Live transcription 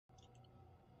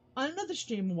on another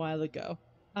stream a while ago,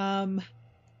 Motori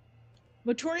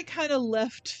kind of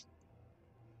left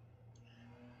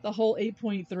the whole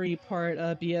 8.3 part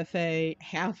of BFA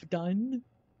half done.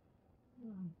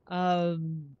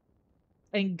 And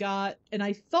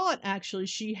I thought actually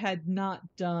she had not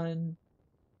done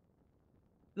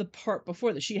the part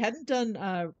before this. She hadn't done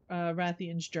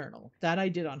Rathian's journal. That I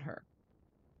did on her.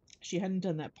 She hadn't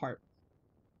done that part.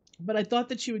 But I thought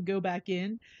that she would go back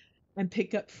in and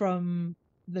pick up from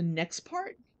the next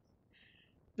part.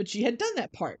 But she had done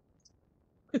that part.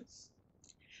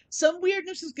 Some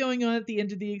weirdness is going on at the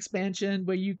end of the expansion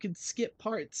where you can skip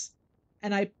parts.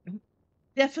 And I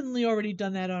definitely already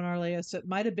done that on Arleia, so it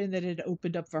might have been that it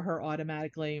opened up for her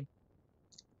automatically.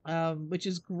 Which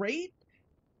is great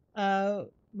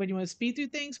when you want to speed through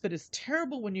things, but it's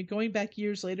terrible when you're going back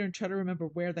years later and try to remember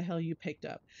where the hell you picked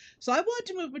up. So I wanted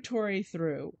to move Motori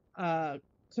through,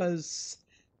 because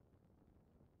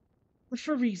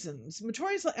for reasons.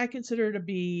 Motori's I consider her to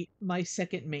be my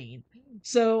second main.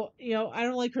 So, you know, I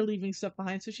don't like her leaving stuff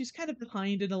behind, so she's kind of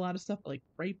behind in a lot of stuff, like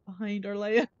right behind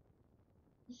Arleia.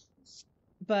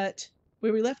 But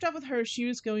where we left off with her, she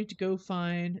was going to go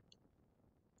find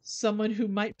someone who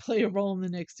might play a role in the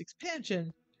next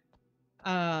expansion.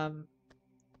 I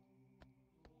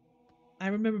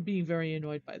remember being very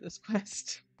annoyed by this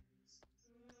quest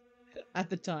at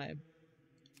the time.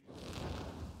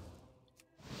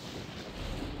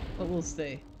 But we'll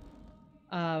see.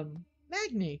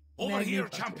 Magni. Over Magni here,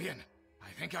 champion. I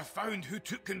think I found who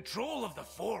took control of the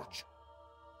forge.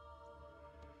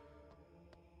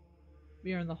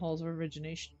 We are in the halls of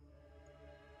origination.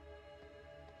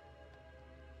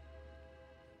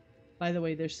 By the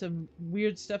way, there's some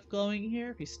weird stuff glowing here.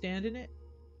 If you stand in it,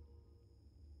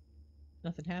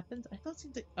 nothing happens. I thought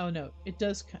something. Oh no, it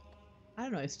does. I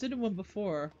don't know. I stood in one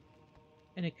before,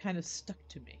 and it kind of stuck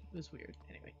to me. It was weird.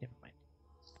 Anyway, never mind.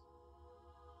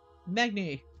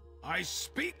 Magni. I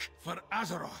speak for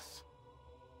Azeroth.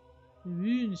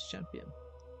 Runes champion.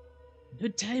 No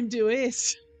time to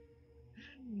waste.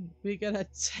 We got a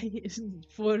Titan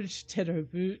Forge Terror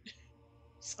boot.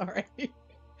 Sorry.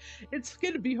 It's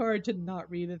gonna be hard to not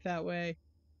read it that way.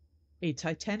 A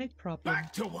titanic problem.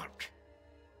 Back to work.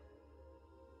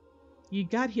 You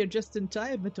got here just in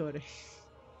time, Motori.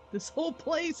 This whole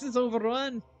place is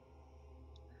overrun.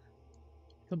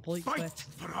 Complete Fight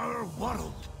quest. for our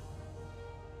world.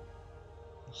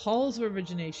 Halls of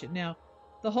Origination. Now,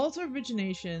 the Halls of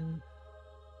Origination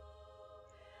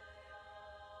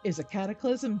is a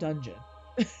cataclysm dungeon.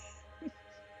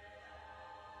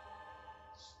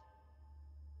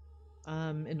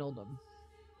 In Uldum.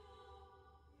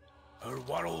 Our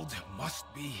world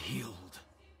must be healed.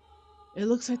 It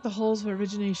looks like the Halls of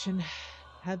Origination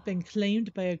have been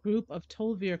claimed by a group of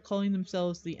Tolvir calling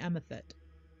themselves the Amethyst.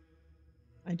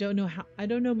 I don't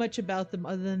know much about them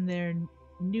other than they're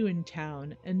new in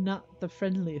town and not the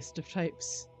friendliest of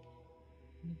types.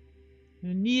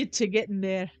 You need to get in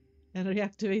there and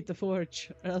reactivate the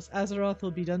forge, or else Azeroth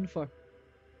will be done for.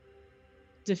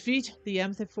 Defeat the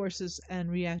Amethyst forces and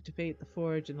reactivate the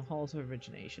forge in the Halls of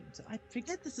Origination. So I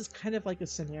forget this is kind of like a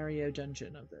scenario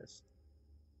dungeon of this.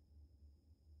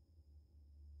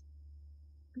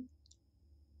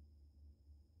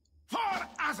 For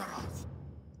Azeroth!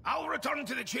 I'll return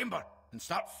to the chamber and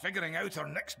start figuring out our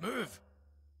next move.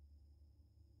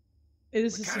 It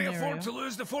is We a can't scenario. afford to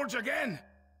lose the forge again.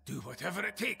 Do whatever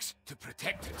it takes to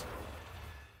protect it.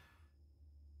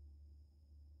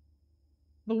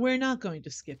 But we're not going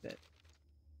to skip it.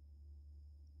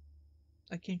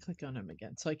 I can't click on him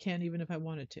again, so I can't even if I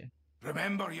wanted to.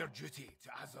 Remember your duty to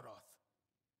Azeroth.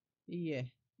 Yeah,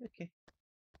 okay.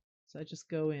 So I just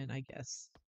go in, I guess.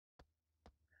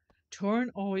 Tauren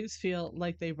always feel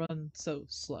like they run so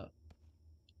slow.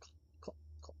 Clop,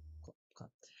 clop, clop,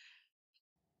 clop.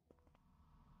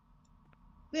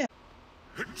 Yeah.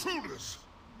 Intruders!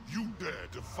 You dare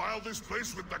defile this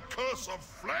place with the curse of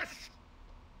flesh?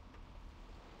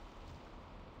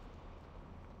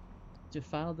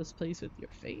 Defile this place with your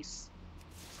face?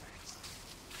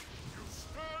 You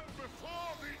stand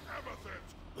before the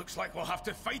Amethyst! Looks like we'll have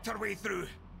to fight our way through.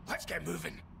 Let's get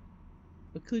moving.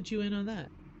 What clued you in on that?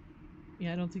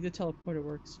 Yeah, I don't think the teleporter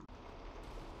works.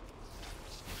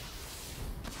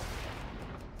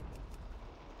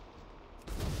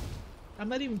 I'm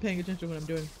not even paying attention to what I'm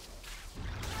doing.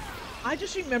 I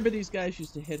just remember these guys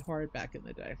used to hit hard back in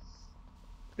the day.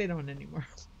 They don't anymore.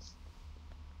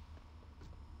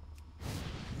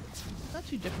 Not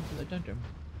too different from the dungeon.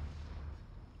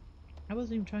 I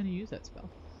wasn't even trying to use that spell.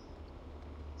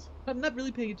 I'm not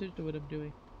really paying attention to what I'm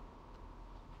doing.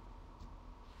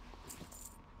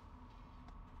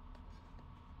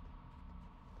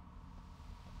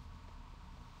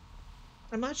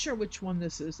 I'm not sure which one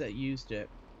this is that used it.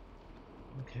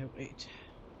 Okay, wait.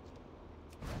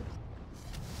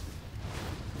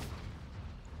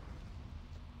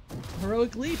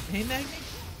 Heroic leap, hey Magni?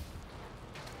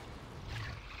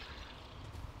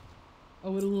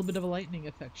 Oh, with a little bit of a lightning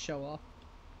effect show off.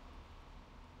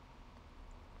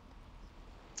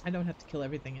 I don't have to kill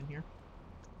everything in here.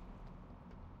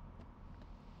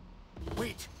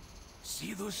 Wait!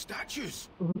 See those statues?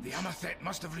 The Amethyst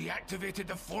must have reactivated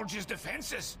the forge's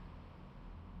defenses.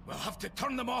 We'll have to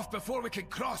turn them off before we can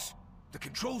cross. The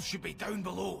controls should be down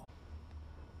below.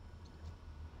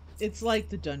 It's like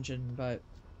the dungeon, but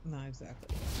not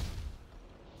exactly.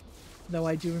 Though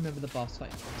I do remember the boss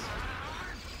fight.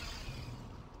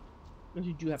 Because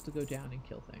you do have to go down and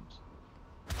kill things.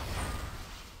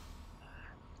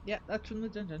 Yeah, that's from the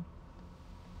dungeon.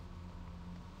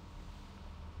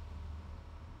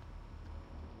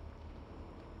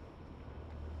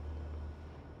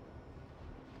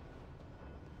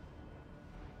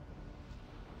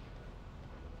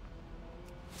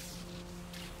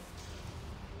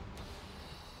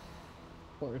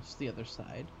 Of course, the other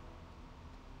side.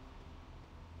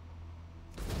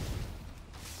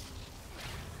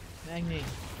 Magni.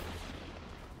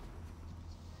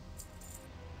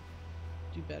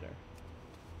 Do better.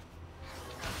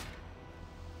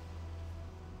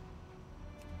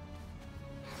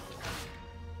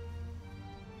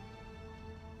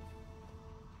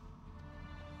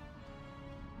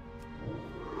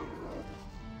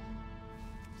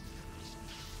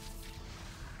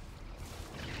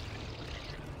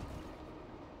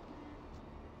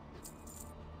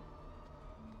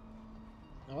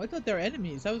 Oh, I thought they were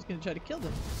enemies. I was going to try to kill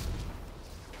them.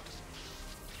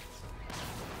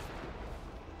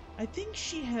 I think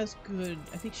she has good...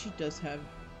 I think she does have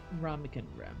Ramekin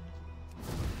Rem.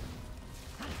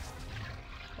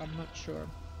 I'm not sure.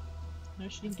 No,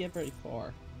 she didn't get very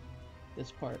far.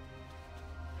 This part.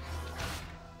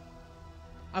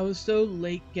 I was so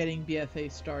late getting BFA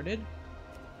started.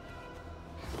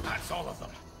 That's all of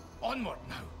them. Onward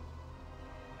now.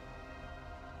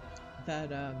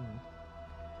 That,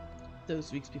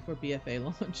 those weeks before BFA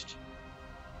launched.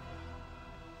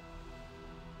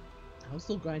 I was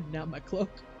still grinding out my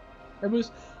cloak. It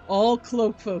was all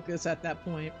cloak focus at that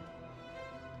point.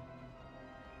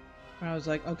 I was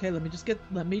like, okay, let me just get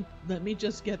the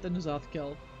N'Zoth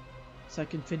kill, so I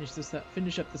can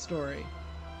finish up the story.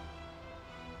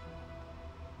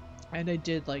 And I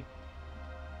did, like,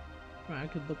 well, I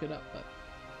could look it up, but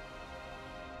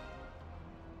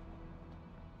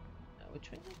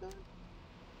which way am I going?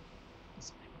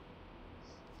 This way.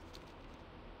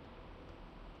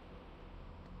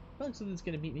 I feel like something's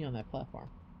gonna meet me on that platform.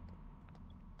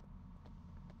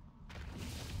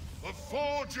 The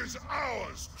forge is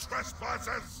ours,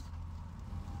 trespassers!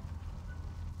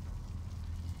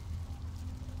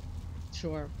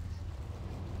 Sure.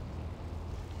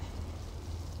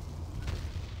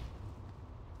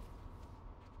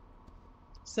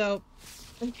 So,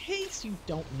 in case you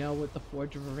don't know what the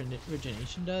Forge of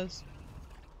Origination does,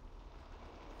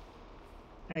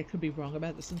 I could be wrong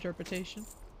about this interpretation,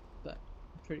 but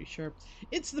I'm pretty sure.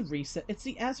 It's the reset. It's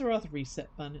the Azeroth reset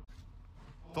button.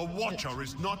 The Watcher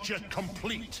is not yet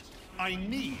complete. I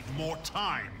need more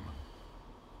time.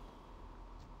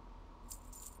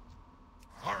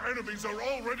 Our enemies are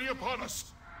already upon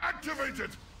us. Activate it!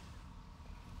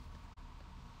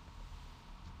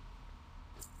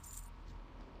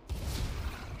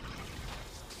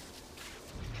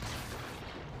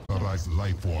 Authorized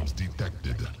life forms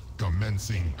detected.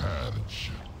 Commencing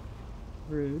purge.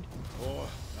 Rude. Oh,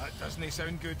 that doesn't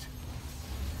sound good.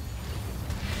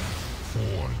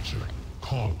 Forge.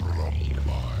 Compromise.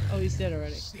 Oh, he's dead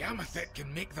already. The Amethyst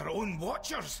can make their own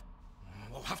Watchers.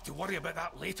 We'll have to worry about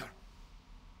that later.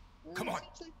 Come on,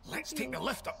 let's take the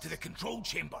lift up to the control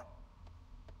chamber.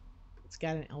 It's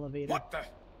got an elevator. What the?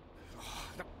 Oh,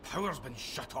 the power's been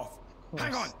shut off.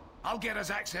 Hang on, I'll get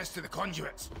us access to the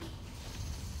conduits.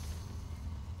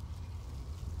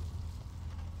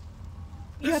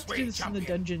 You have to do this in the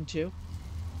dungeon too.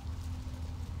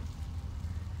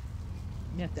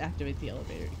 You have to activate the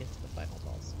elevator to get to the final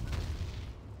boss.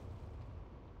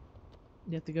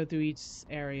 You have to go through each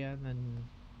area and then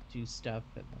do stuff,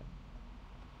 and then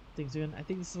things are gonna. I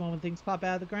think this is the one when things pop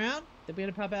out of the ground. They're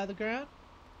gonna pop out of the ground.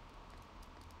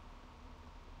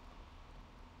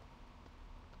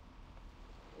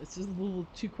 It's just a little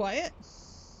too quiet.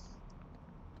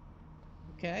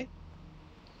 Okay.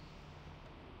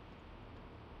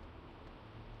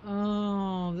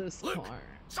 Oh, this Look, part.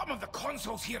 some of the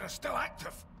consoles here are still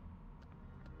active.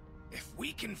 If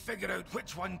we can figure out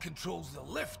which one controls the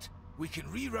lift, we can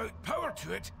reroute power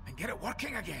to it and get it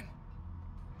working again.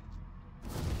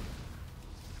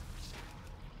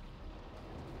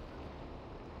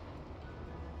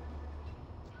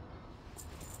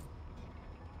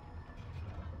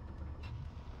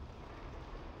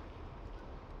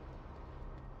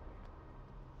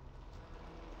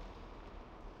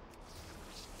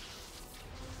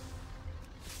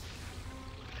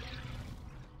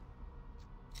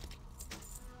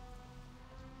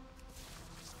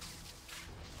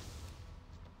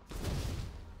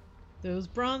 Those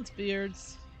bronze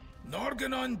beards.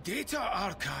 Norganon Data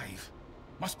Archive.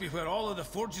 Must be where all of the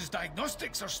Forge's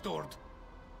diagnostics are stored.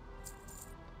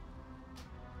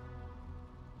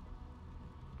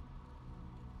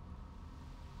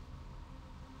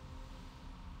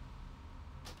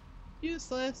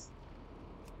 Useless.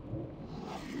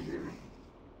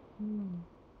 Hmm.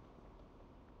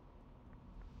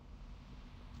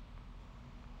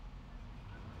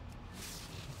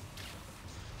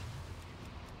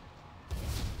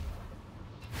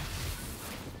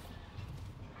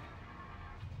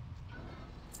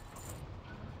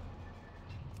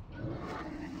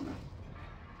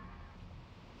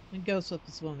 And Ghost Whip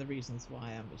is one of the reasons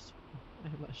why I'm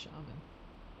a shaman.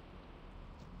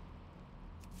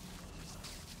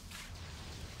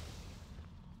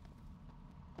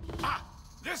 Ah!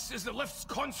 This is the lift's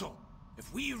console.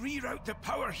 If we reroute the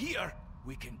power here,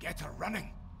 we can get her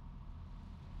running.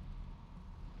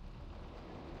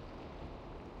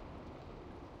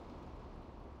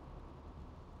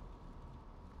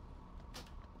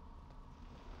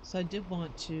 So I did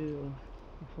want to,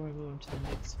 before we move on to the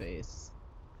next phase,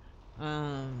 I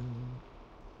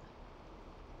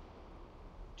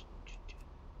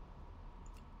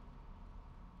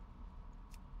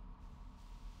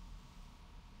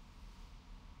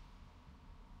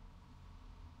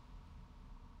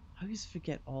always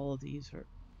forget all of these are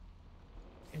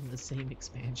in the same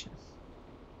expansion.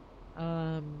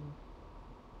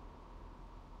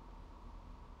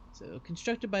 So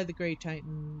constructed by the Grey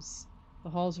Titans, the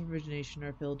halls of origination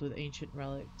are filled with ancient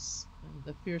relics and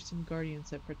the fearsome guardians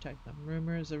that protect them.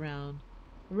 Rumors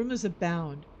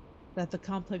abound that the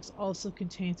complex also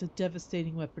contains a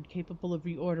devastating weapon capable of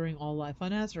reordering all life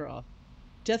on Azeroth.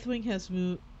 Deathwing has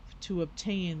moved to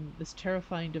obtain this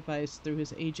terrifying device through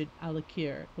his agent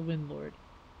Alakir, the Windlord.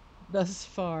 Thus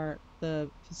far,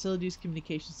 the facility's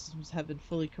communication systems have been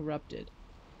fully corrupted,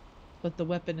 but the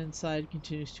weapon inside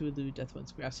continues to elude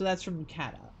Deathwing's grasp. So that's from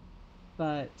Kata.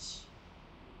 But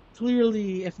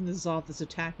clearly, if N'Zoth is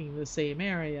attacking the same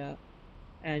area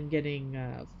and getting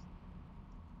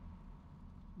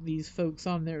these folks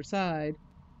on their side,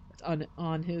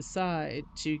 on his side,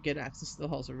 to get access to the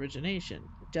Halls of Origination,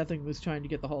 Deathwing was trying to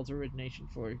get the Halls of Origination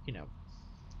for,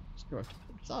 screw up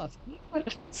N'Zoth.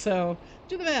 So,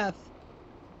 do the math.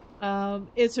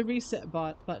 It's a reset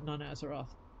button on Azeroth.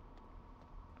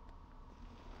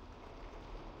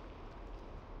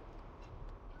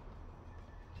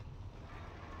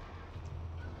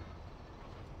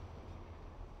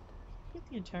 Get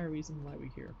the entire reason why we're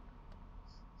here.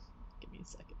 Give me a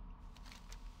second.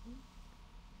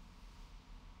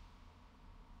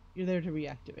 You're there to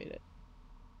reactivate it.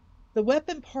 The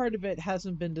weapon part of it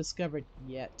hasn't been discovered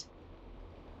yet.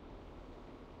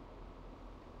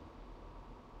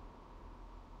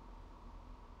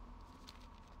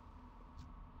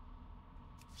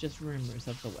 Just rumors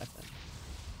of the weapon.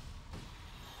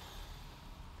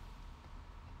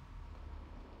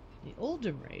 The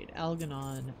Uldum raid,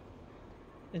 Algernon,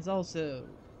 is also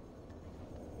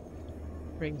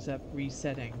brings up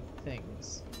resetting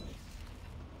things.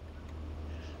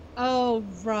 Oh,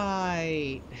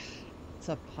 right. It's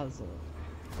a puzzle.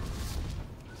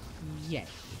 Yay.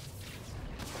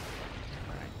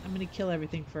 Alright, I'm gonna kill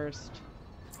everything first.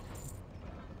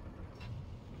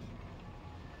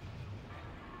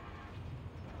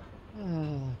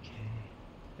 Okay.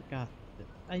 Forgot.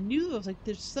 I knew, I was like,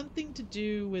 there's something to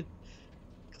do with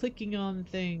clicking on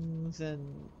things and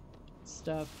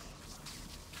stuff.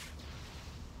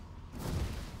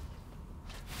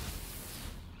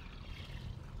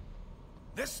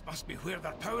 This must be where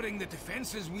they're powering the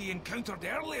defenses we encountered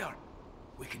earlier.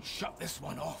 We can shut this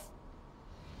one off.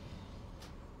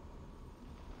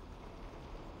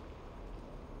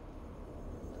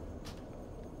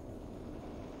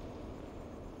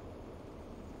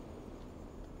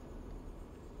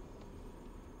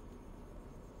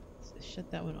 Shut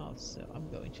that one off, so I'm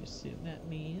going to assume that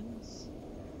means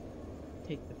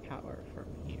take the power from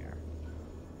here.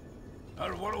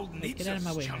 Our world needs out of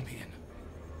my us, way, champion.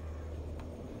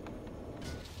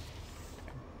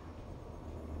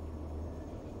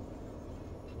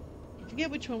 I forget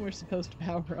which one we're supposed to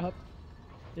power up.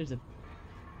 There's a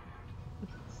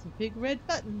big red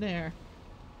button there.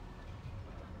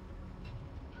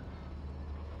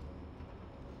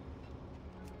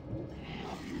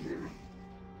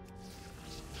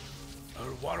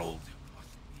 Our world.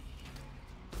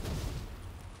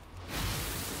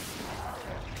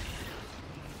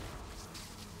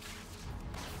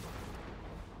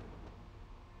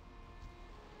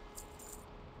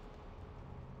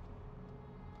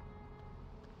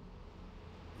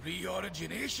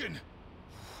 Reorigination.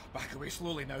 Back away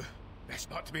slowly now. Best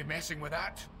not to be messing with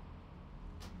that.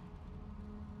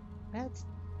 That's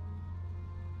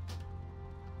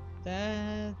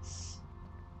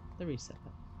the reset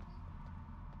button.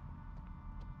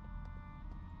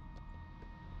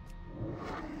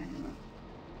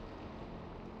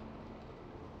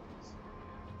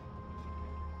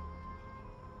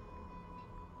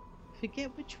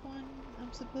 Forget which one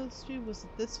I'm supposed to. Was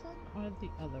it this one or the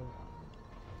other one?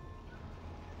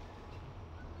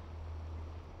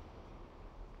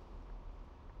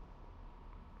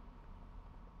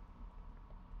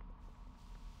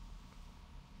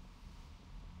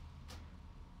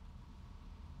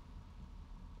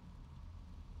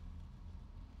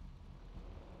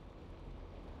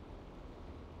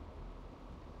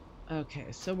 Okay,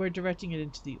 so we're directing it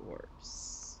into the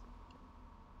orbs.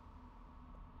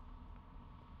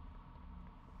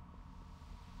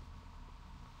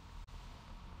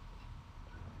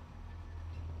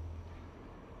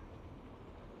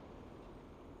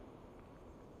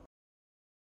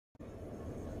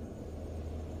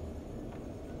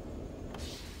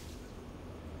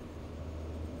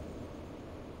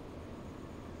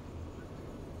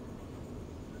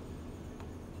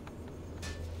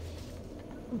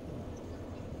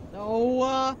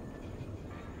 No,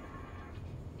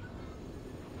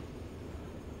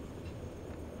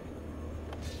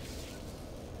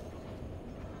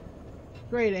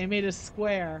 great, I made a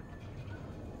square.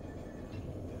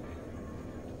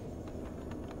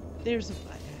 There's a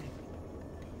flag.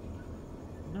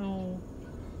 No.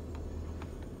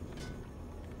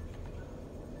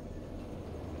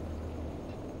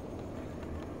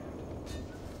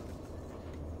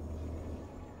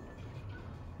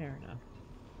 Fair enough.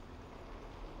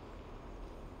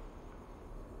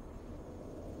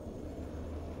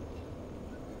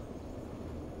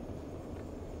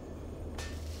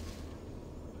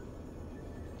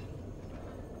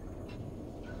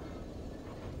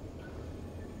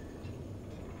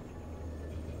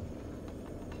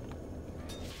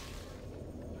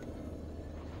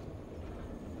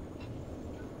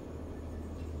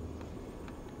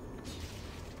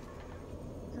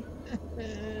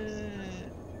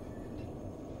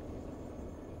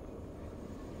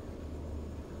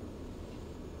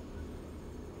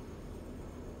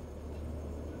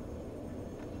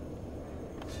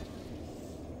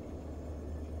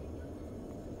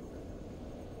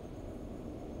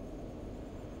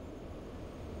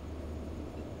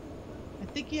 I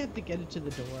think you have to get it to the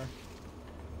door.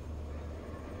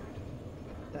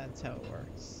 That's how it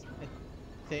works. I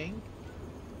think.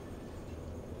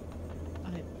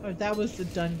 Or that was the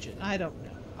dungeon. I don't know.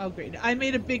 Oh, great. I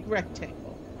made a big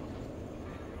rectangle.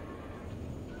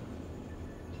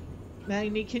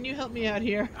 Magni, can you help me out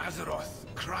here? Azeroth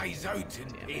cries out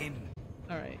in pain.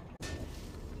 Alright.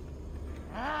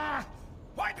 Ah!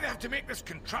 Why do they have to make this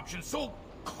contraption so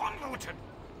convoluted?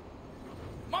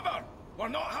 Mother, we're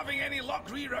not having any luck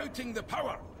rerouting the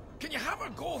power. Can you have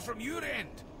a go from your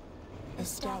end?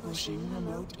 Establishing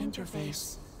remote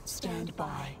interface. Stand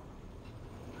by.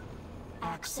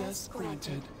 Access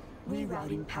granted.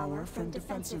 Rerouting power from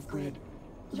defensive grid.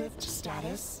 Lift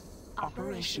status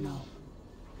operational.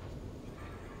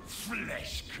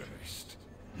 Flesh cursed.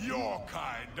 Your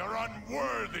kind are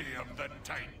unworthy of the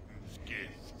Titan's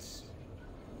gifts.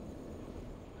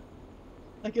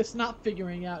 I guess not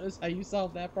figuring out is how you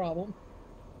solve that problem.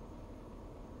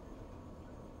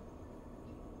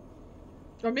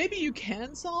 Or maybe you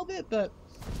can solve it, but...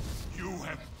 You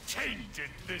have tainted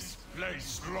this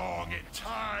place long and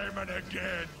time and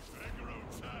again. I grow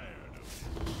tired of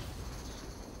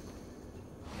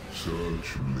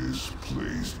such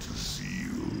misplaced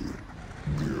zeal.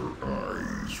 Their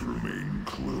eyes remain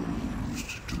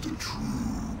closed to the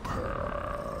true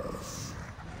path.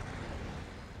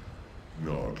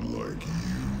 Not like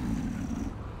you,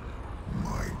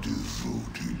 my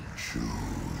devoted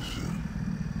chosen.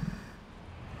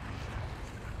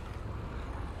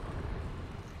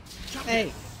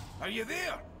 Hey! Are you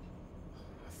there?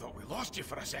 I thought we lost you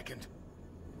for a second.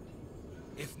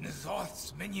 If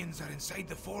N'Zoth's minions are inside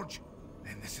the forge,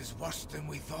 then this is worse than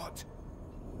we thought.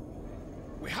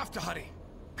 We have to hurry.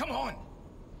 Come on!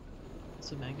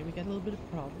 So Magna, we got a little bit of a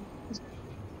problem.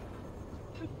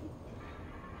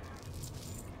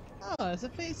 Oh, it's a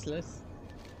faceless.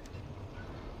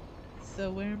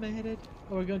 So where am I headed?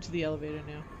 Oh, we're going to the elevator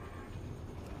now.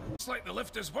 Looks like the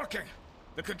lift is working.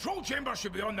 The control chamber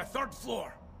should be on the 3rd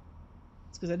floor.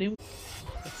 It's because I didn't...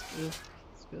 Let's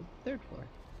go to the 3rd floor.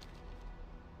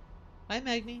 Hi,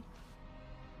 Magni.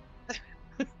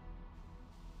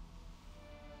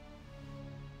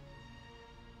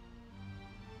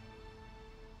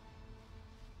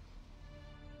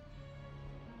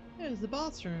 There's the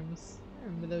boss rooms. I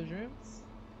remember those rooms.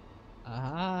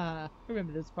 Aha! I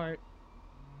remember this part.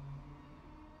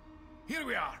 Here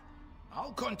we are.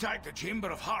 I'll contact the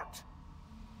Chamber of Heart.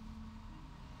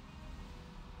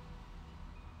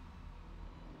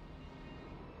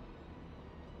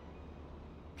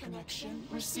 Connection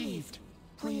received.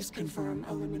 Please confirm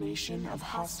elimination of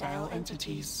hostile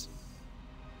entities.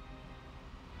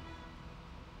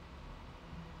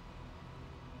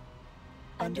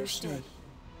 Understood.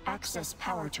 Access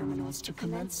power terminals to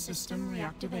commence system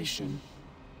reactivation.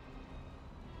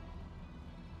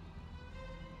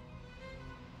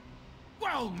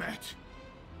 Well met.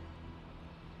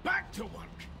 Back to work.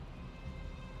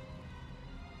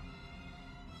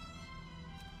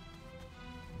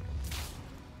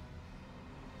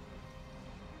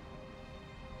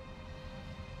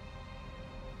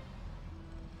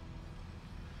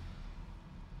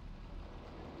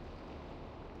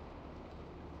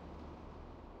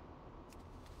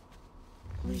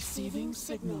 Receiving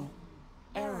signal.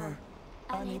 Error.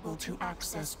 Unable to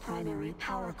access primary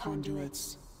power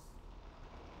conduits.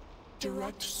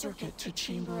 Direct circuit to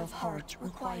Chamber of Heart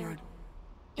required.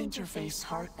 Interface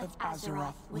Heart of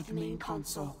Azeroth with main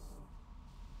console.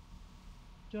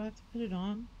 Do I have to put it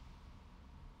on?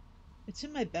 It's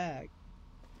in my bag.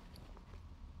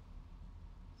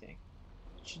 I think.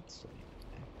 It should still be in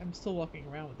my bag. I'm still walking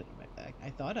around with it in my bag. I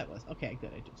thought I was. Okay,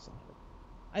 good. I just saw it.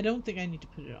 I don't think I need to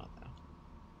put it on though.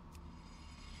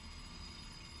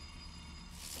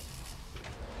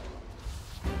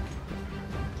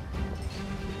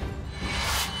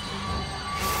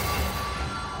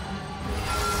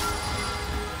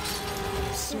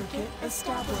 Circuit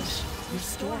established.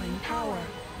 Restoring power.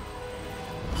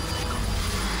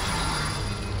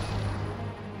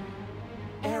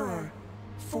 Error.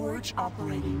 Forge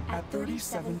operating at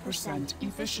 37%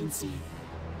 efficiency.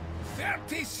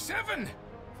 37?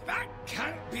 That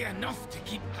can't be enough to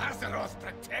keep Azeroth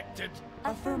protected.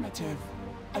 Affirmative.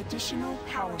 Additional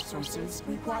power sources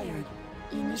required.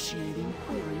 Initiating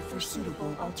query for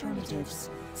suitable alternatives.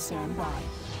 Stand by.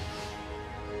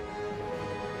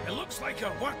 It looks like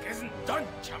our work isn't done,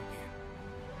 champion.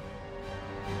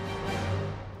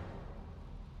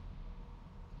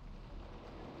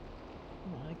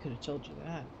 Well, I could have told you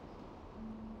that.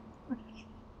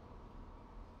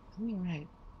 Alright.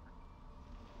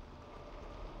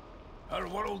 Our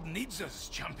world needs us,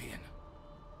 champion.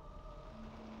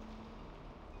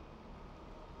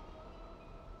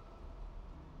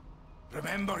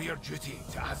 Remember your duty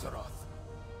to Azeroth.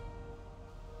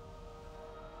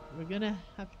 We're gonna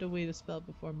have to wait a spell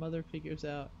before Mother figures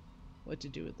out what to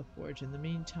do with the forge. In the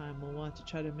meantime, we'll want to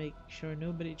try to make sure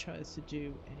nobody tries to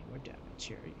do any more damage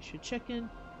here. You should check in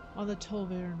on the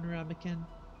Tauren Ramekin.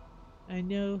 I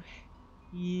know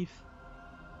you've...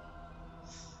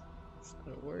 It's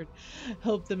not a word.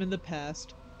 Helped them in the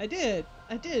past. I did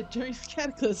during the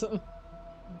Cataclysm.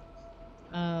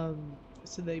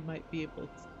 So they might be able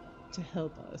to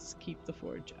help us keep the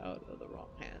forge out of the wrong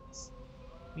hands.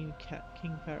 I mean,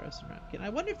 King Pharos and Ramekin. I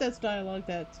wonder if that's dialogue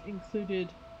that's included.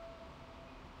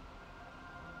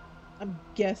 I'm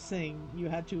guessing you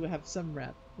had to have some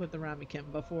rep with the Ramekin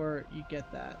before you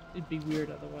get that. It'd be weird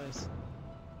otherwise.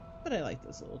 But I like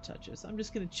those little touches. I'm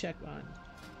just gonna check on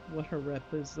what her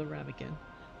rep is, the Ramekin.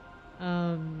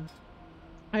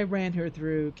 I ran her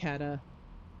through Kata,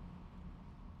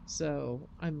 so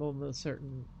I'm almost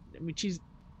certain. I mean,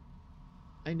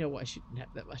 I know why she didn't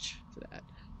have that much for that.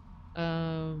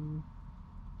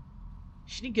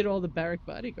 She didn't get all the barrack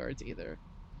bodyguards either.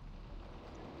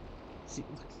 Let's see,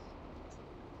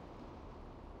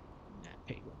 not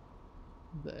paid one.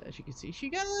 But as you can see, she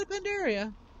got a lot of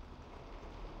Pandaria.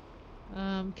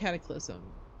 Cataclysm.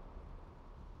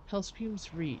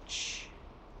 Hellscream's Reach.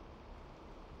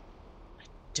 I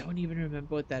don't even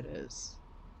remember what that is.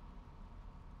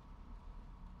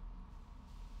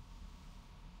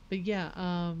 But yeah,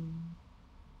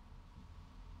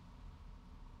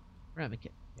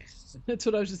 Ramekin. Yes. That's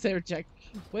what I was just saying. Check.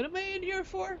 What am I in here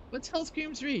for? What's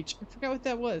Hellscream's Reach? I forgot what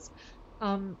that was.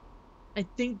 I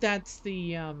think that's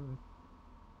the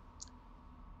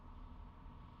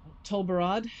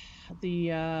Tolbarad.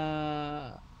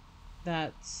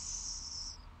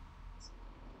 That's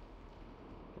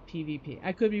the PvP.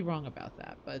 I could be wrong about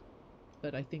that, but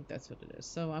I think that's what it is.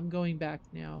 So I'm going back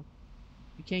now.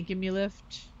 You can't give me a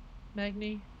lift,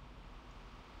 Magni?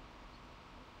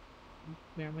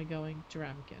 Where am I going? To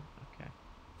Ramekin. Okay.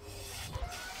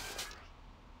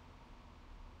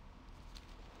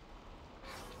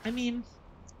 I mean,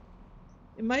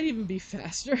 it might even be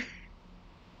faster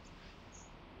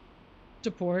to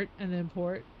port and then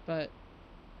port, but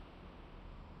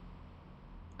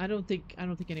I don't think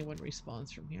anyone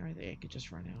respawns from here. I think I could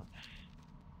just run out.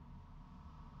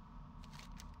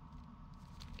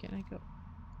 Can I go?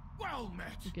 Well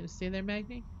met. You gonna stay there,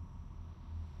 Magni?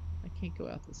 I can't go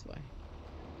out this way.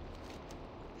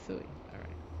 Phooey.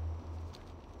 Alright.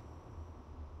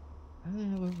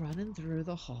 We're running through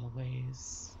the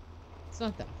hallways. It's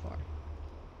not that far.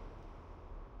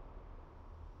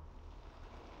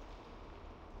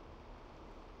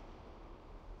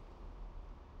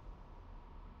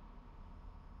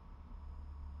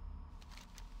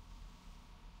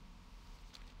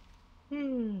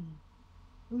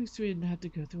 At least we didn't have to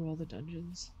go through all the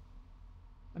dungeons.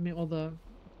 I mean, all the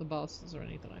bosses or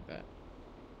anything like that.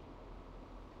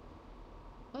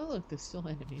 Oh look, there's still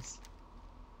enemies.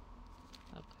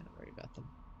 I'm kind of worried about them.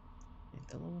 I think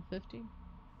they're level 50.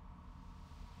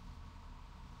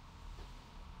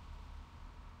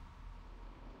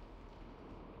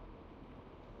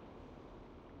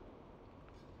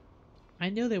 I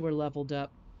know they were leveled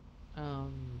up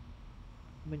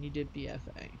when you did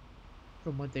BFA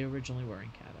from what they originally were in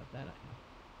Kata. That I know.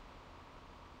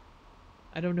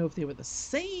 I don't know if they were the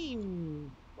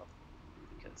same level,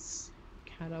 because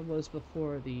Kata was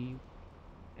before the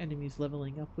enemies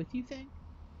leveling up with you thing.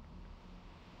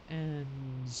 And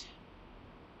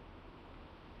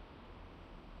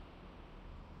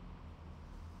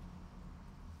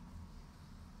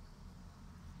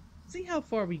see how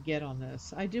far we get on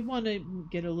this. I did want to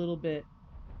get a little bit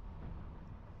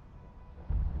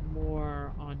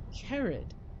more on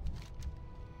Kerrid,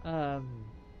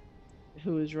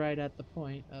 who is right at the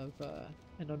point of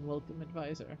an unwelcome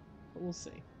advisor. But we'll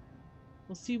see.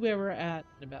 We'll see where we're at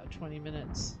in about 20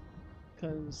 minutes,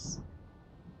 because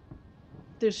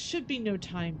there should be no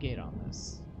time gate on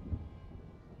this.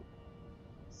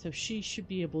 So she should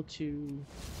be able to,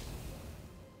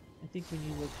 I think when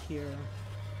you look here,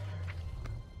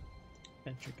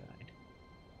 adventure guide.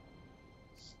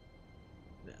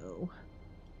 No.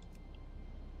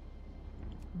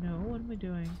 No, what am I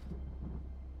doing?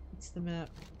 It's the map.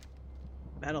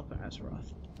 Battle for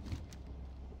Azeroth.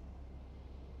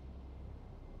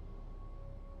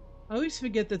 I always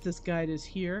forget that this guide is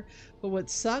here, but what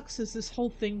sucks is this whole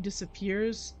thing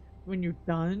disappears when you're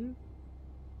done.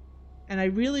 And I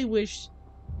really wish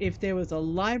if there was a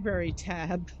library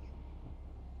tab,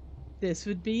 this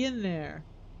would be in there.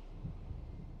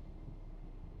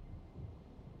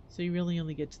 So you really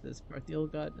only get to this part. The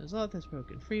old god Nazoth has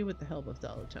broken free with the help of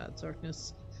Dalotad.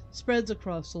 Darkness spreads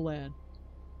across the land.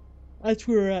 That's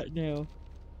where we're at now.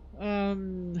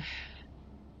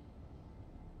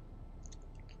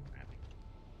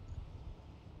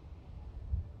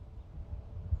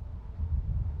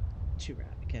 To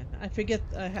Ramekin. I forget,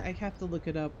 I have to look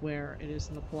it up where it is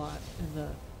in the plot, in the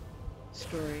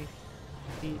story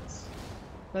beats.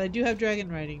 But I do have dragon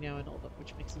riding now in Uldum,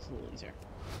 which makes this a little easier.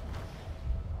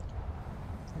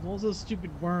 And all those stupid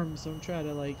worms don't try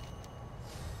to, like,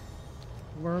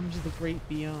 worms of the great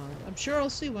beyond. I'm sure I'll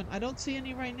see one. I don't see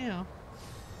any right now.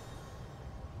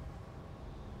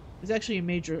 There's actually a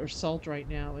major assault right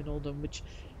now in Uldum, which,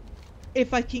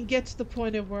 if I can get to the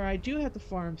point of where I do have to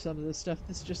farm some of this stuff,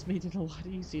 this just made it a lot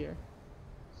easier.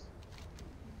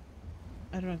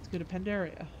 I don't have to go to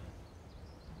Pandaria.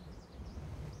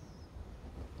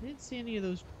 I didn't see any of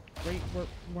those great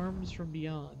worms from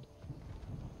beyond.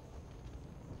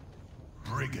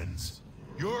 Brigands,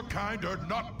 your kind are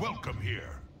not welcome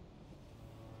here.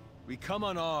 We come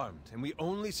unarmed, and we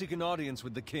only seek an audience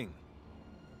with the king.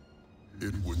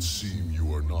 It would seem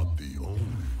you are not the only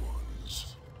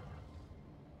ones.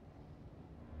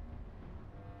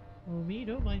 Oh, me?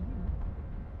 Don't mind me.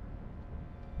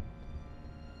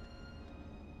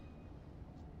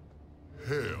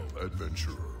 Hail,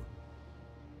 adventurer.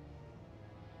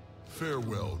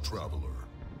 Farewell, traveler.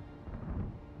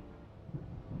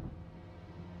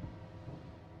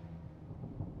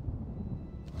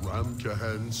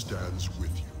 Ramkahan stands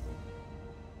with you.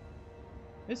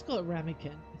 Let's call it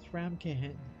Ramekin. It's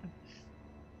Ramkahan.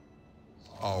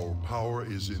 Our power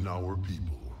is in our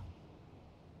people.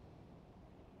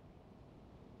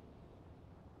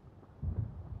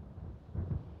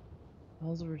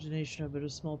 All's origination are but a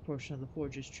small portion of the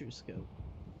Forge's true scope.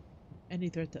 Any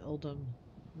threat to Uldum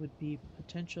would be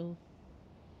potential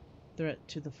threat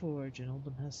to the Forge, and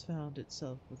Uldum has found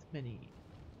itself with many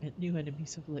new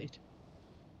enemies of late.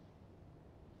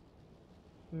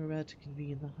 We're about to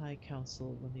convene the High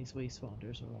Council when these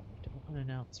Wastewanders arrived,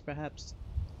 unannounced. Perhaps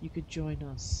you could join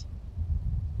us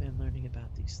in learning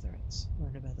about these threats.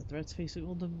 Learn about the threats facing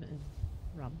Uldum and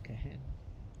Ramkahan.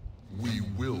 We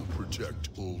will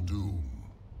protect Uldum.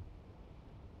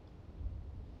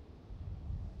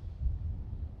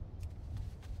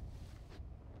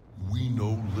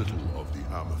 little of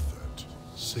the Amethyst,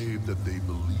 save that they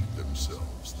believe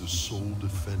themselves the sole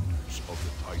defenders of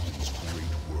the Titan's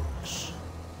great works.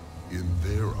 In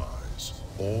their eyes,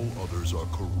 all others are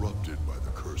corrupted by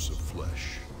the curse of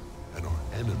flesh, and are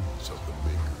enemies of the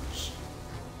Makers.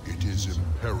 It is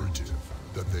imperative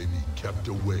that they be kept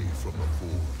away from the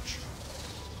Forge.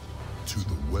 To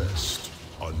the west,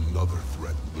 another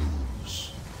threat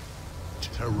looms.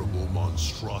 Terrible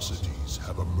monstrosities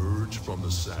have emerged from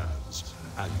the sands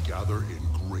and gather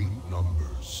in great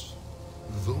numbers.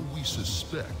 Though we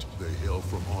suspect they hail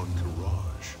from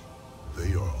Ankh-Karaj,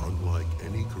 they are unlike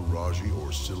any Karaji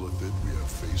or Silithid we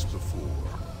have faced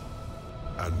before.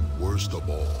 And worst of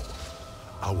all,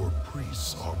 our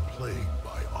priests are plagued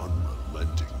by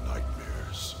unrelenting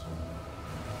nightmares.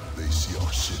 They see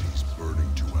our cities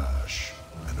burning to ash,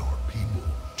 and our people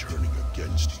turning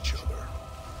against each other.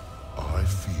 I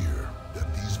fear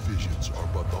that these visions are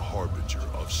but the harbinger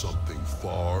of something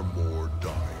far more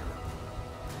dire.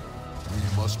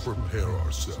 We must prepare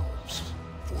ourselves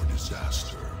for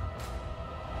disaster.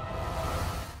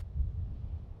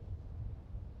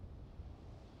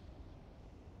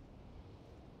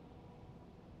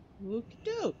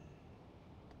 Okie-doke.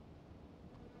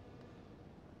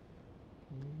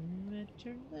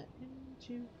 Turn that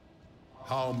into...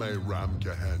 How may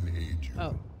Ramkahan aid you?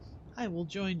 Oh, I will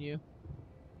join you.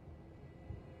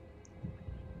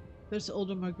 Those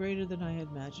Uldum are greater than I had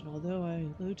imagined, although I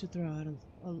loathe to throw out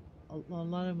a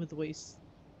lot of them with waste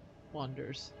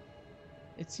wanders.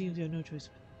 It seems we have no choice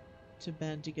to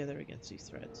band together against these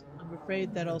threats. I'm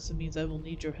afraid that also means I will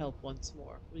need your help once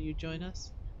more. Will you join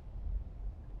us?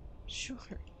 Sure.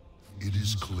 It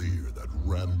is clear that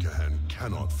Ramkahan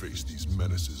cannot face these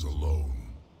menaces alone.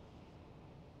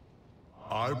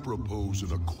 I propose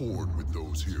an accord with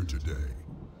those here today,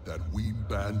 that we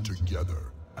band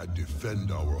together and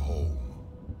defend our home.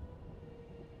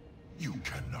 You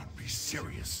cannot be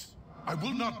serious. I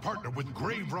will not partner with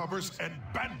grave robbers and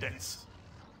bandits.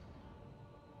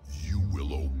 You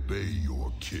will obey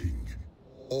your king.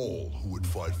 All who would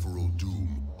fight for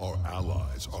Uldum are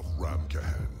allies of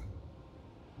Ramkahan.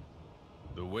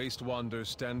 The Waste Wanders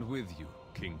stand with you,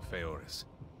 King Phaoris.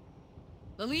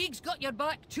 The League's got your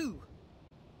back too.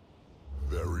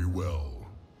 Very well.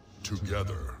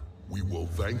 Together, we will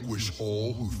vanquish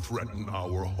all who threaten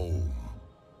our home.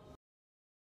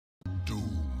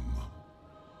 Doom.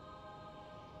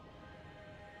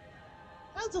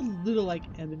 Sounds a little like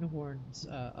Ebenhorn's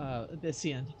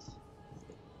Abyssian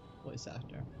voice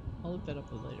actor. I'll look that up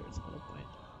later at some other point.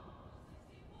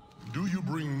 Do you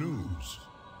bring news?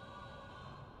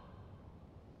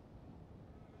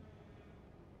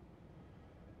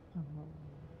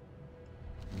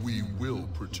 We will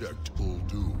protect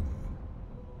Uldum.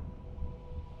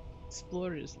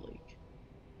 Explorers League.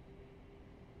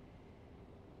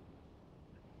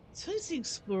 So it's the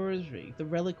Explorers League. The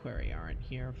Reliquary aren't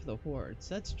here for the Hordes.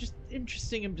 That's just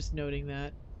interesting. I'm just noting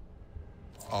that.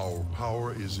 Our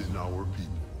power is in our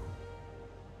people.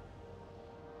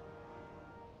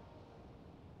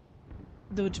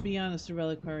 Though to be honest, the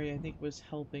Reliquary I think was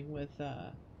helping with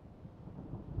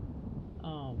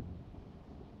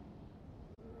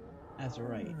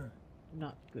Azurite.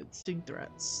 Not good. Sting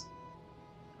threats.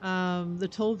 The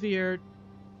Tolvir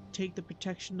take the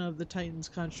protection of the Titan's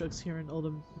constructs here in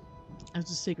Uldum as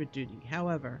a sacred duty.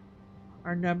 However,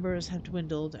 our numbers have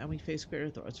dwindled and we face greater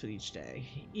threats with each day.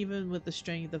 Even with the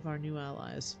strength of our new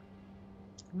allies,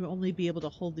 we will only be able to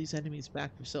hold these enemies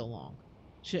back for so long.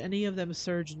 Should any of them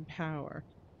surge in power,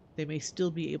 they may still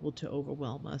be able to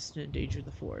overwhelm us and endanger the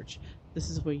Forge.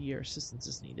 This is where your assistance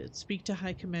is needed. Speak to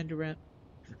High Commander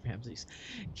Camses.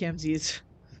 It's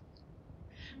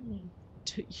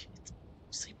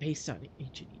mostly based on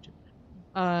ancient Egypt.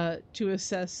 To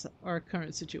assess our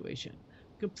current situation.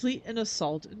 Complete an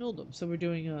assault in Uldum. So we're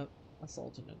doing a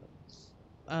assault in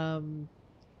Uldum.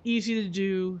 Easy to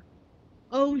do.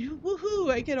 Oh, woohoo!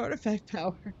 I get artifact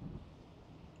power.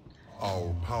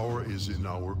 Our power is in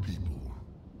our people.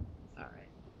 Alright.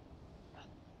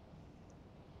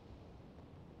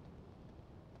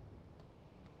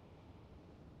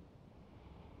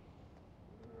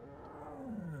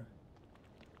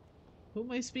 Who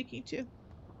am I speaking to?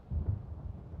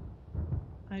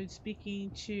 I'm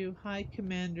speaking to High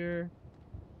Commander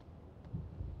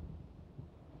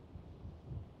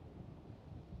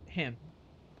him.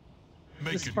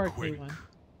 Make The it sparkly quick. one.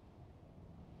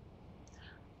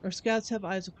 Our scouts have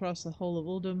eyes across the whole of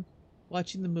Uldum,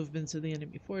 watching the movements of the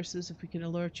enemy forces. If we can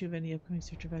alert you of any upcoming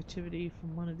search of activity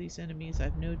from one of these enemies,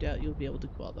 I've no doubt you'll be able to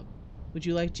quell them. Would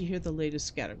you like to hear the latest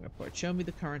scattering report? Show me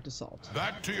the current assault.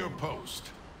 Back to your post.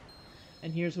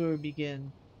 And here's where we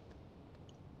begin.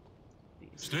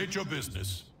 State your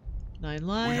business. 9 We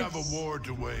lives. have a war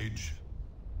to wage.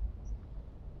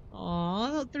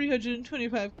 Aw,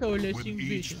 325 coalition With each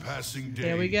divisions. passing day,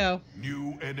 There we go.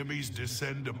 new enemies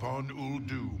descend upon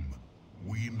Uldum.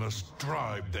 We must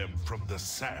drive them from the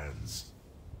sands.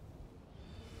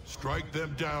 Strike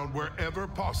them down wherever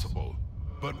possible,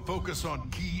 but focus on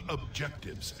key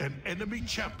objectives and enemy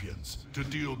champions to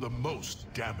deal the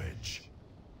most damage.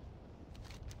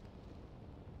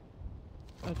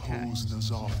 Okay. Oppose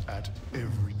N'Zoth at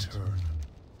every turn.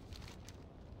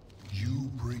 You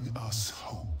bring us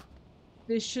hope.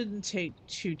 This shouldn't take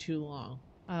too long.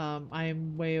 I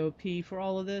am way OP for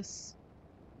all of this.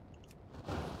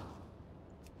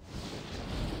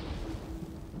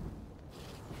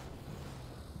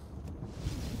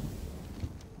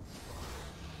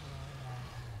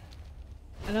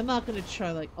 And I'm not gonna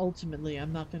try, like, ultimately,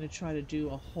 I'm not gonna try to do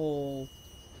a whole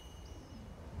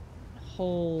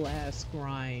ass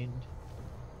grind.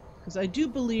 Because I do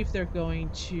believe they're going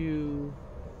to...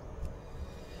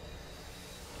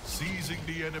 Seizing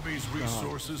the enemy's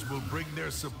resources will bring their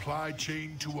supply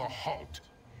chain to a halt.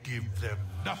 Give them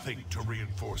nothing to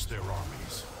reinforce their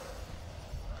armies.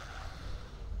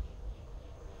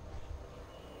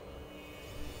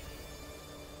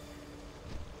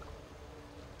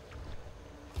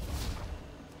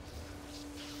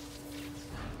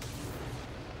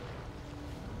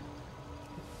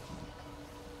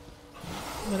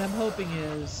 What I'm hoping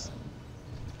is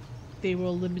they will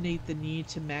eliminate the need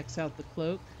to max out the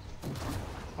cloak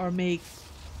or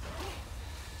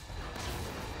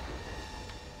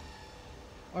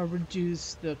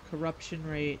reduce the corruption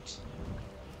rate.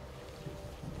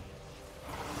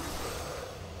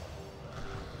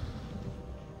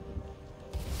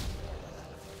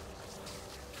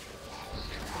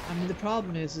 I mean, the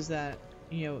problem is that,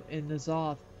 you know, in the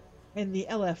Zoth, in the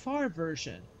LFR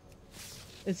version,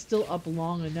 it's still up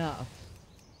long enough.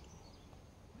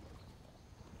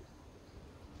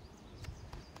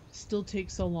 Still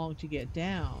takes so long to get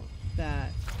down that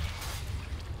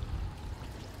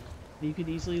you could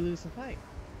easily lose the fight.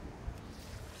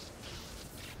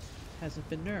 Hasn't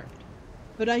been nerfed.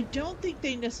 But I don't think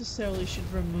they necessarily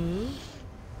should remove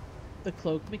the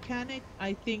cloak mechanic.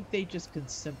 I think they just can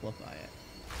simplify it.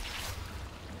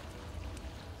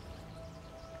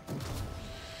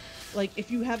 Like,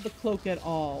 if you have the cloak at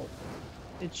all,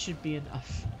 it should be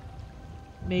enough.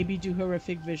 Maybe do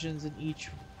horrific visions in each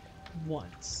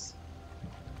once.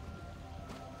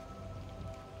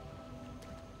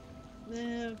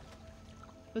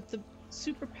 But the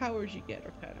superpowers you get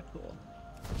are kind of cool.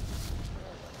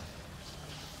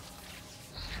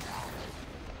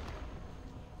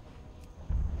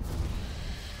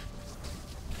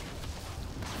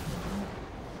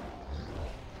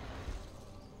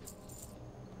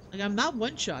 Like, I'm not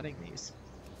one-shotting these.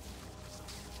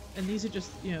 And these are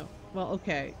just, you know, well,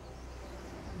 okay.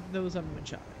 Those I'm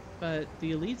one-shotting. But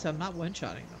the elites, I'm not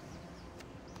one-shotting them.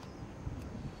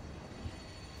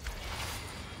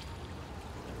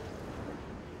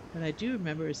 What I do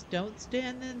remember is don't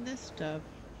stand in this stuff.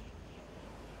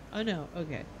 Oh no,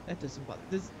 okay. That doesn't bother.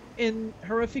 This, in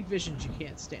horrific visions, you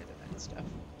can't stand in that stuff.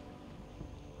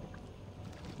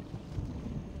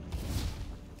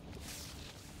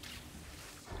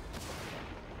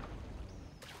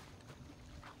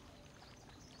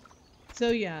 So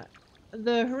yeah,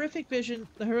 the horrific vision,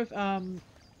 the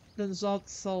Zoth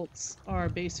assaults are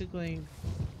basically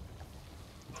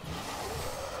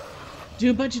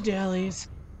do a bunch of dailies.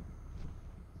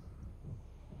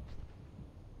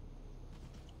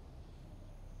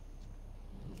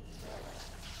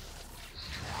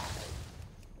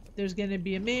 There's going to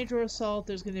be a major assault,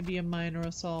 there's going to be a minor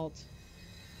assault.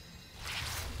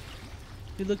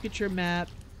 If you look at your map,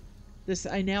 this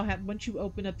I now have, once you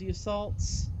open up the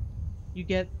assaults, you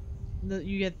get the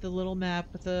little map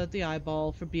with the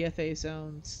eyeball for BFA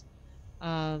zones.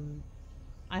 I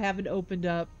haven't opened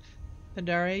up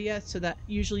Pandaria yet, so that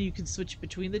usually you can switch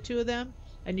between the two of them,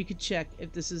 and you can check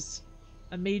if this is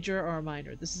a major or a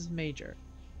minor. This is major.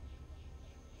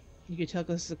 You can tell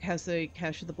this has the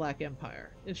Cache of the Black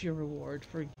Empire. It's your reward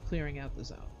for clearing out the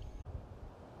zone.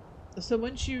 So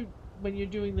when you're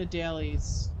doing the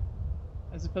dailies,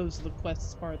 as opposed to the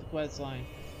quests part of the quest line,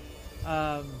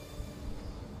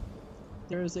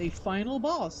 there is a final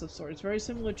boss of sorts, very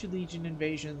similar to Legion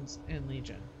Invasions and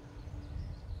Legion.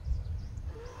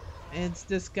 And it's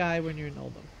this guy when you're in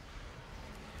Uldum.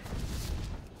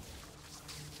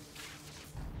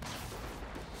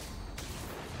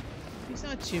 He's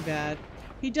not too bad.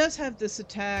 He does have this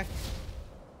attack.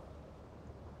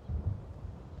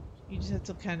 You just have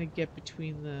to kind of get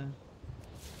between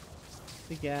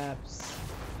the gaps.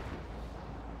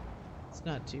 It's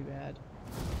not too bad.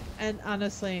 And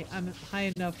honestly, I'm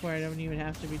high enough where I don't even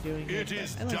have to be doing it. It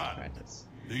is I like to done. practice.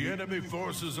 The enemy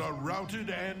forces are routed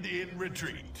and in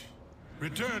retreat.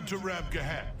 Return to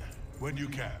Rabgahan when you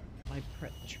can. My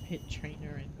hit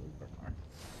trainer and Uber. Alright.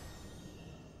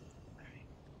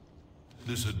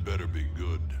 This had better be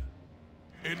good.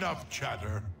 Enough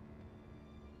chatter.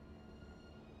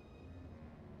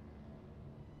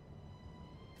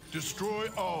 Destroy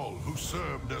all who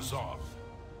serve Nazoth.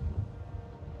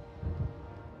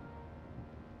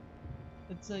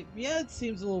 It's like, yeah, it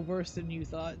seems a little worse than you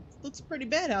thought. It looks pretty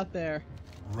bad out there.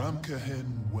 Ramkahen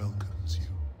welcomes you.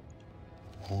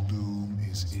 Uldum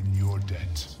is in your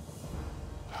debt.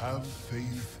 Have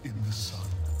faith in the sun.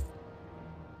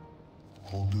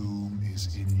 Uldum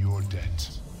is in your debt.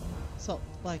 Salt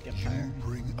Black You Empire.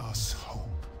 bring us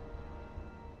hope.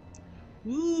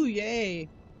 Ooh, yay.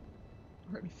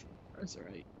 That's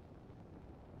right.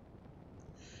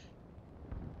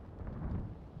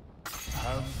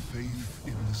 Have faith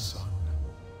in the sun.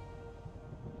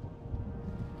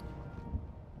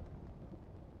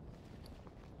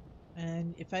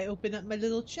 And if I open up my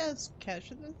little chest, catch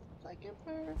the Black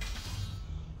Empire.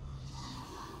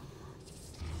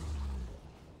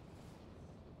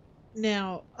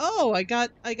 Now, oh, I got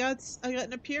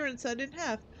an appearance I didn't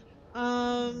have.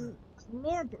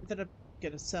 More that I'm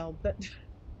gonna sell, but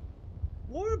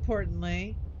more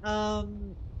importantly, I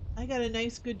got a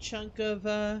nice good chunk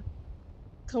of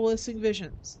coalescing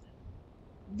visions.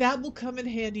 That will come in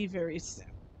handy very soon.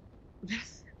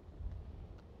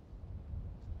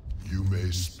 You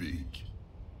may speak.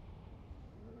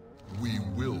 We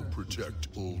will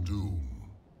protect Uldum.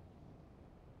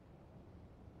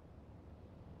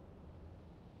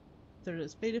 There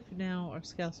is beta for now. Our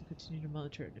scouts will continue to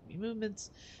monitor enemy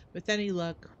movements. With any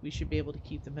luck, we should be able to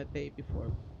keep them at bay before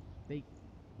they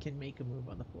can make a move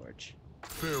on the forge.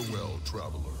 Farewell,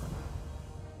 traveler.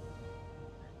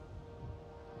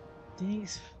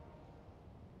 Thanks.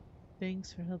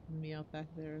 Thanks for helping me out back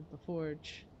there at the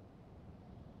forge.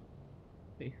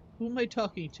 Wait, who am I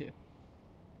talking to?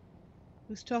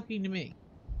 Who's talking to me?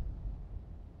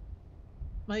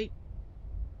 It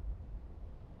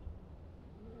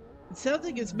sounds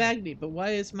like it's Magni, but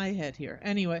why is my head here?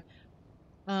 Anyway,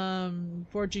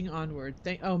 forging onward.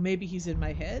 Oh, maybe he's in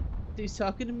my head? He's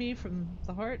talking to me from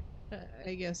the heart?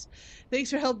 I guess.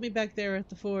 Thanks for helping me back there at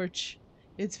the forge.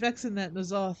 It's vexing that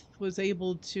Nazoth was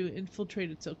able to infiltrate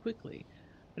it so quickly,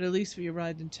 but at least we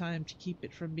arrived in time to keep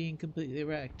it from being completely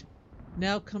wrecked.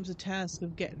 Now comes the task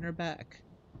of getting her back.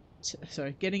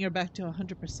 Getting her back to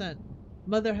 100%.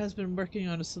 Mother has been working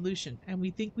on a solution, and we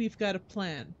think we've got a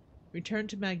plan. Return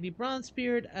to Magni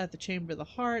Bronzebeard at the Chamber of the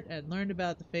Heart and learn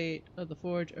about the fate of the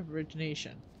Forge of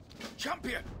Origination.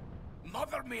 Champion!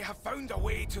 Mother may have found a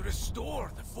way to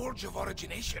restore the Forge of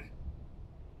Origination.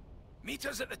 Meet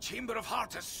us at the Chamber of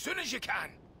Heart as soon as you can!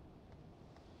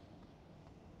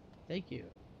 Thank you.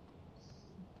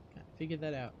 Figured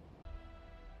that out.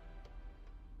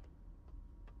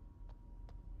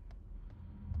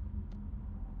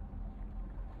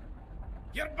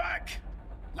 You're back!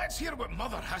 Let's hear what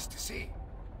Mother has to say.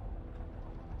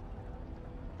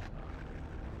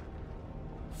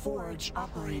 Forge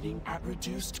operating at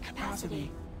reduced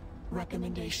capacity.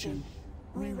 Recommendation: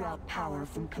 reroute power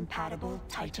from compatible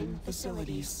Titan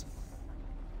facilities.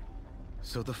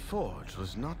 So the forge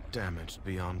was not damaged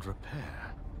beyond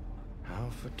repair. How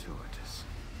fortuitous.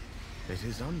 It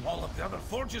is All of the other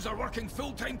forges are working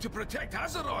full-time to protect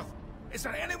Azeroth. Is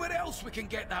there anywhere else we can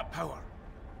get that power?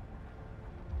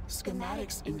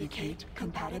 Schematics indicate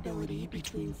compatibility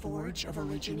between Forge of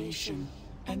Origination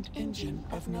and Engine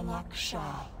of Nalak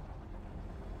Shah.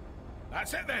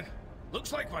 That's it then.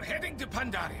 Looks like we're heading to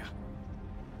Pandaria.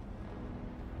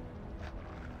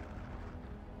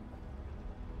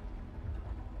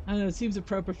 I don't know, it seems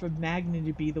appropriate for Magni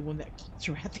to be the one that keeps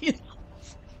Rathian.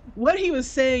 What he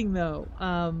was saying though,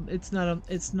 it's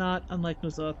not unlike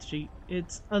Nazoth.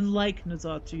 It's unlike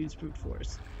Nazoth to use brute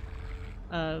force.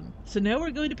 So now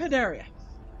we're going to Pandaria.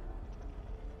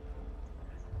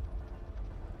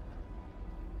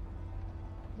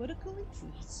 What a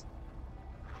coincidence.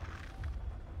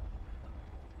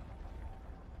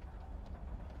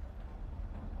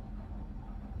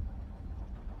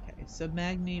 Okay, so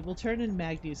Magni, we'll turn in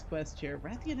Magni's quest here.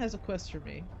 Rathian has a quest for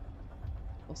me.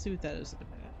 We'll see what that is in a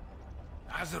minute.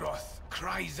 Azeroth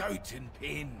cries out in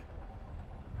pain.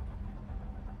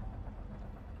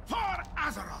 For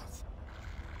Azeroth!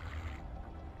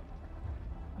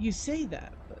 You say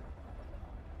that, but...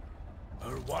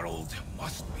 Our world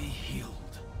must be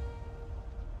healed.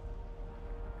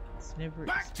 It's never...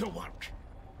 Back to work!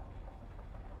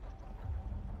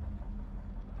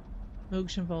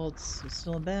 Motion vaults is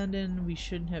still abandoned. We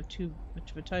shouldn't have too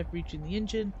much of a time reaching the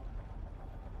engine.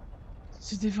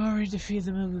 So they've already defeated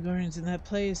the Mogul Guardians in that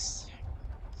place.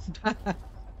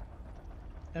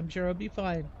 I'm sure I'll be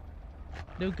fine.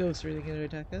 No ghosts or anything gonna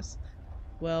attack us.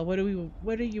 Well, what are you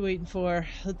waiting for?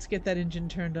 Let's get that engine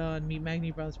turned on. Meet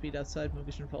Magni Brownspeed outside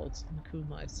Mogushun Vaults and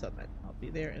Kumai Summit. I'll be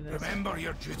there in a Remember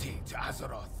your duty to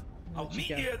Azeroth. I'll meet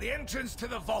you at the entrance to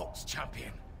the vaults,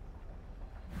 champion.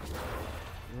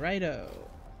 Righto.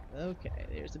 Okay,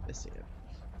 there's Abyssium.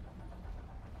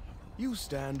 You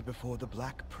stand before the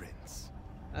Black Prince.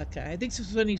 Okay, I think this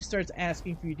is when he starts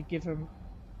asking for you to give him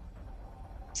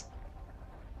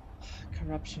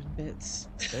corruption bits.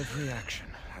 Every action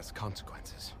has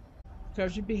consequences.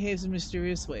 Corruption behaves in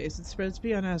mysterious ways. It spreads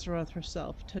beyond Azeroth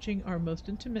herself, touching our most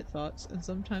intimate thoughts and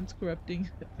sometimes corrupting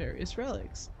various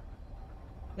relics,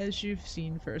 as you've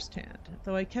seen firsthand.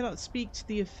 Though I cannot speak to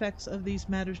the effects of these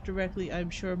matters directly, I'm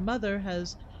sure Mother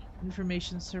has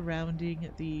information surrounding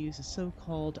these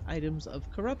so-called items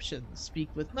of corruption. Speak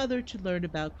with Mother to learn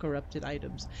about corrupted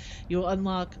items. You'll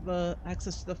unlock the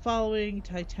access to the following: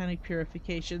 Titanic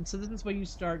Purification. So this is where you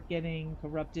start getting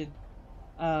corrupted.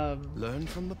 Learn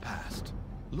from the past.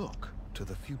 Look to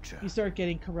the future. You start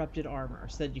getting corrupted armor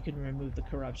so that you can remove the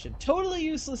corruption. Totally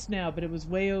useless now, but it was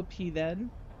way OP then.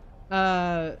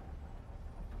 But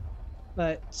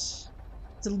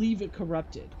to leave it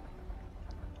corrupted.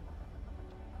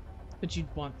 But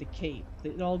you'd want the cape.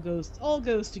 It all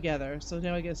goes together. So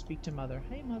now I gotta speak to Mother.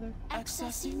 Hey, Mother.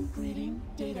 Accessing breeding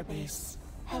database.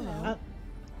 Hello.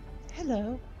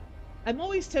 Hello. I'm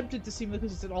always tempted to see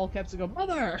because it's in all caps and go,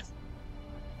 Mother!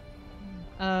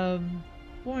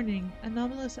 Warning.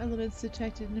 Anomalous elements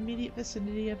detected in immediate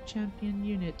vicinity of champion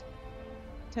unit.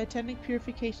 Titanic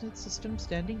purification system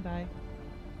standing by.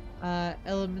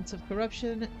 Elements of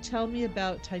corruption. Tell me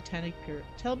about the Titanic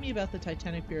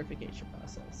purification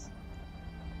process.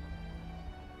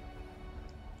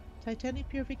 Titanic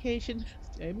purification.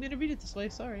 I'm going to read it this way,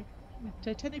 sorry.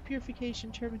 Titanic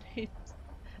purification terminates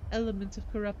elements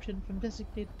of corruption from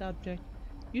designated object.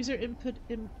 User input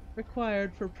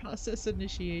required for process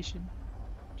initiation.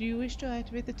 Do you wish to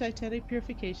activate the Titanic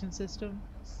purification system?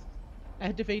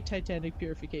 Activate Titanic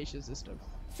purification system.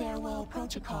 Farewell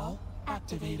protocol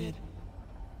activated.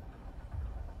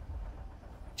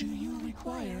 Do you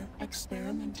require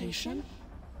experimentation?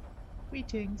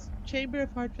 Greetings. Chamber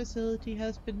of Heart facility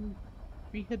has been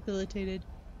rehabilitated,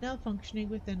 now functioning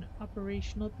within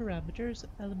operational parameters.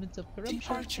 Elements of corruption.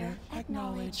 Departure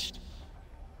acknowledged.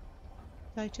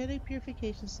 Titanic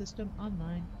purification system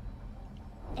online.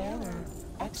 Error.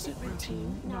 Exit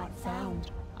routine not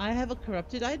found. I have a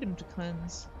corrupted item to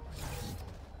cleanse.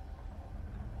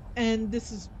 And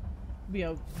this is,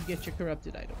 you get your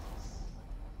corrupted item.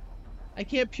 I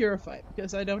can't purify it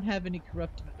because I don't have any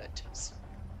corrupted items.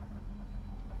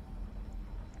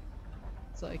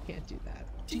 So I can't do that.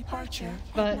 Departure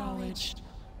but acknowledged.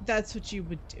 That's what you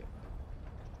would do.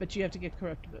 But you have to get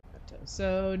corrupted mementos.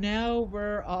 So now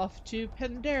we're off to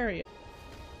Pandaria.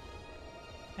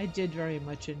 I did very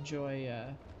much enjoy,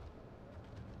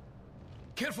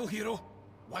 Careful, hero.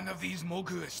 One of these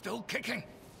Mogu is still kicking.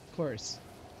 Of course.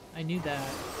 I knew that.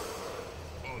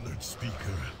 Honored speaker,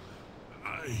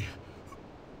 I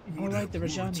All would right, have the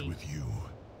words Rajani. with you.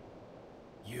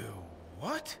 You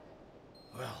what?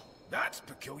 Well, that's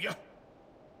peculiar.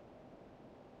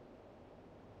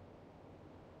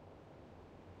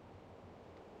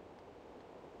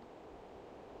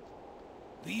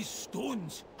 These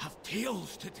stones have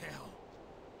tales to tell.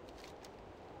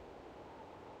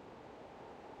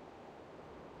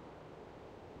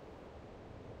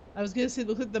 I was gonna say,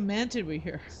 look at the Mantid we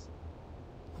hear.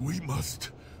 We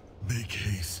must make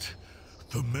haste.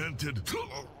 The Mantid...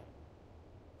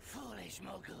 Foolish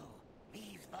Mogu.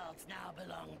 These vaults now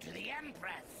belong to the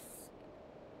Empress.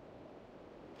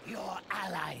 Your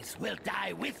allies will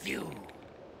die with you.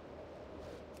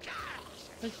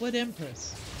 Like, what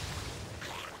Empress?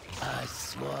 Our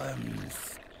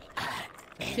swarms are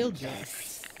Killed you.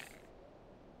 endless.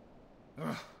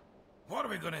 What are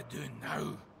we gonna do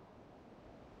now?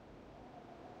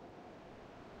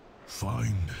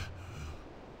 Find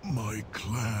my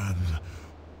clan.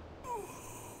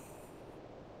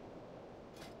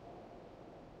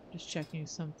 Just checking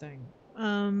something.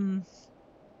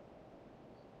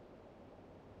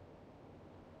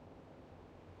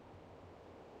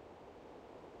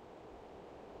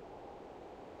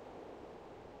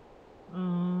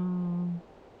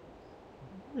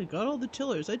 I got all the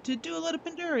tillers. I did do a lot of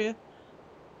Pandaria.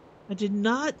 I did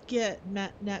not get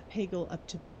Nat Pagel up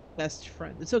to best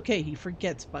friend. It's okay, he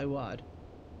forgets by Wad.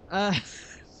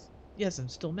 Yes, I'm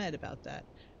still mad about that.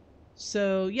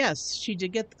 So, yes, she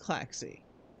did get the Claxi.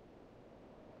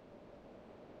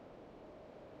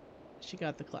 She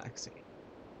got the Claxi.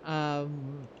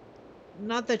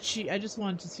 Not that I just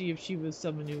wanted to see if she was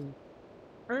someone who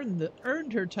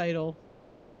earned her title,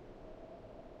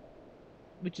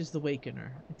 which is the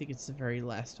Wakener. I think it's the very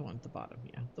last one at the bottom.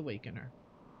 Yeah, the Wakener.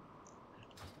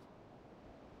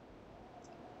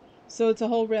 So it's a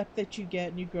whole rep that you get,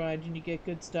 and you grind, and you get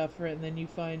good stuff for it, and then you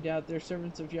find out they're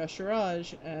servants of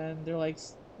Yasharaj, and they're like,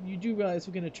 you do realize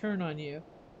we're going to turn on you.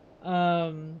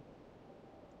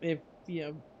 If, you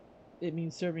know, it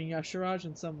means serving Yasharaj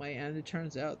in some way, and it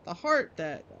turns out the heart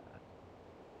that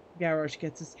Garrosh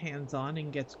gets his hands on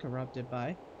and gets corrupted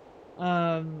by,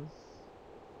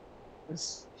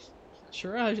 is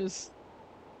Yasharaj's.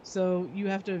 So you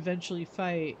have to eventually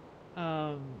fight,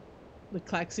 the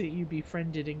Claxi that you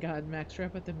befriended and got max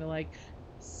rep with them. They're like,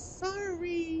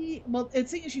 sorry. Well, the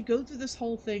thing is, you go through this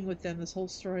whole thing with them, this whole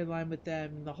storyline with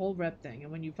them, and the whole rep thing,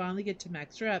 and when you finally get to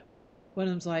max rep, one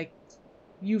of them's like,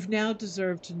 you've now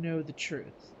deserved to know the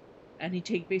truth. And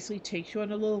he basically takes you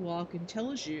on a little walk and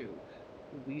tells you,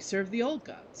 we serve the old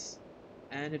gods.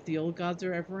 And if the old gods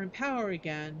are ever in power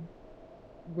again,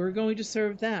 we're going to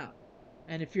serve them.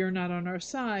 And if you're not on our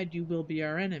side, you will be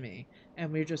our enemy.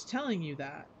 And we're just telling you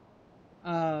that.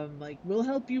 Like, we'll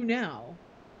help you now.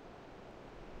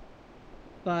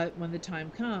 But when the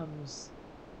time comes,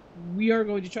 we are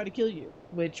going to try to kill you.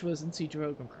 Which was in Siege of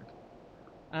Ogamark.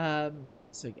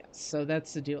 So yes, so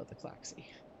that's the deal with the Claxi.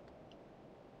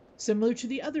 Similar to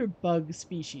the other bug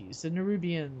species, the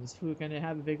Nerubians, who are going to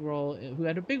have a big role, who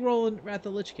had a big role in Wrath of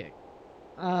the Lich King,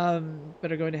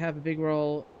 but are going to have a big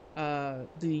role,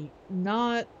 the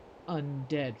not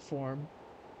undead form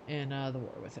in the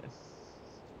war with it.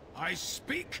 I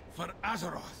speak for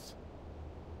Azeroth.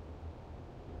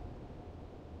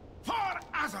 For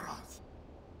Azeroth!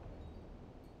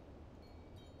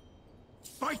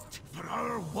 Fight for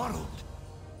our world!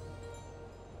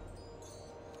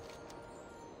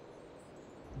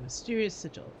 The mysterious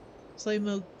sigil.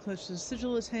 Slaymo clutches the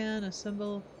sigil in his hand, a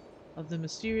symbol of the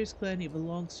mysterious clan he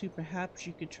belongs to. Perhaps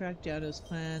you could track down his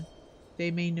clan.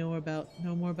 They may know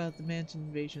more about the Manton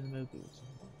invasion of the Mogus.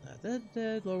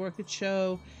 The Lorewalker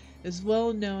Cho is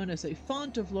well known as a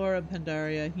font of lore in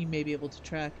Pandaria. He may be able to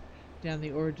track down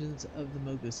the origins of the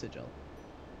Mogu sigil.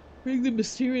 Bring the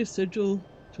mysterious sigil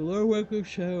to Lorewalker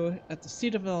Cho at the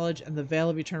Seat of Knowledge and the Vale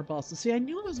of Eternal Blossoms. See, I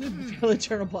knew I was going to be Vale of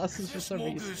Eternal Blossoms for some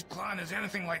reason. If Mogu's clan is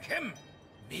anything like him,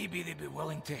 maybe they'd be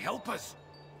willing to help us.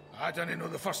 I don't know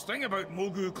the first thing about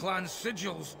Mogu clan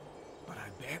sigils, but I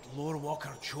bet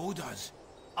Lorewalker Cho does.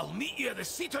 I'll meet you at the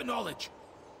Seat of Knowledge.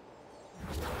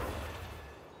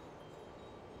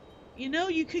 You know,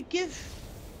 you could give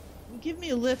me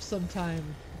a lift sometime,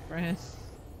 Bran.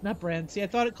 Not Bran. See, I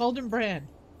thought it called him Bran.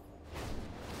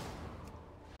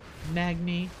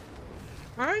 Magni.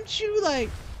 Aren't you like...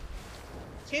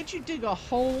 Can't you dig a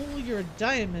hole? You're a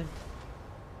diamond.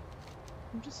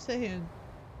 I'm just saying.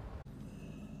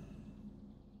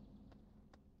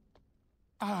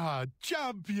 Ah,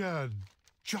 champion!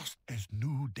 Just as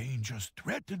new dangers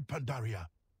threaten Pandaria,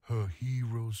 her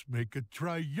heroes make a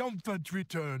triumphant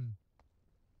return.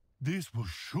 This will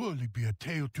surely be a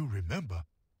tale to remember,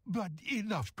 but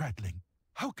enough prattling.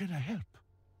 How can I help?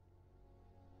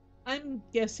 I'm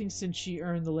guessing since she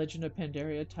earned the Legend of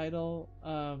Pandaria title,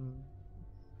 I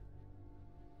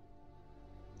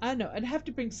don't know. I'd have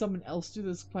to bring someone else to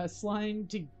this quest line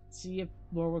to see if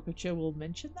Lorewalker Cho will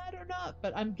mention that or not,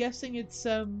 but I'm guessing it's,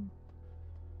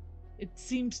 it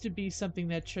seems to be something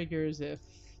that triggers if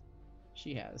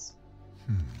she has.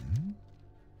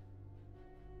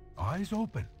 Eyes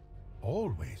open.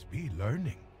 Always be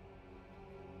learning.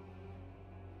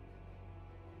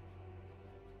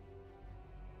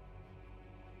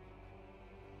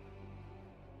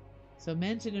 So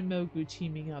Manton and Mogu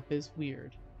teaming up is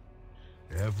weird.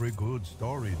 Every good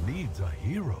story needs a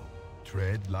hero.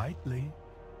 Tread lightly.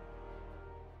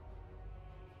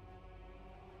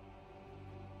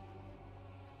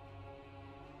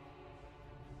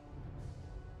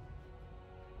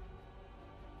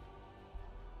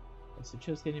 So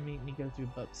Cho's gonna meet me go through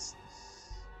books.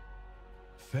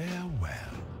 Farewell.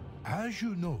 As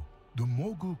you know, the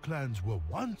Mogu clans were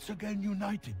once again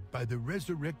united by the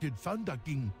resurrected Fanda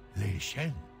King, Lei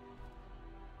Shen.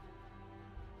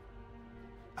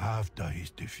 After his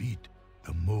defeat,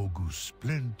 the Mogu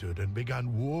splintered and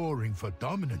began warring for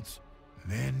dominance.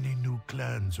 Many new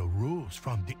clans arose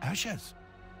from the ashes.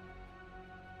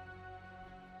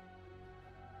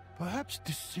 Perhaps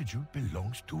this sigil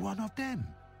belongs to one of them.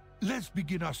 Let's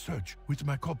begin our search with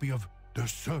my copy of The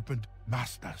Serpent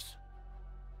Masters.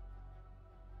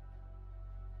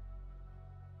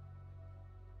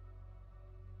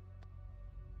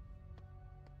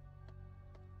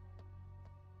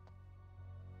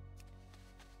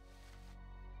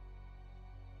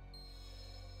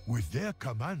 With their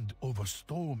command over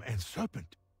Storm and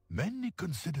Serpent, many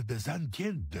consider the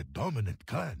Zantien the dominant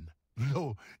clan,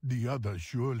 though the others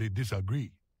surely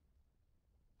disagree.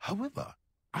 However,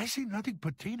 I see nothing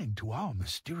pertaining to our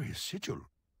mysterious sigil.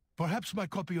 Perhaps my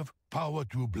copy of Power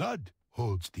Through Blood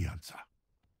holds the answer.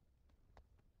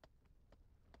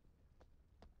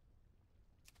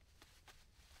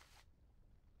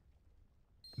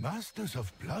 Masters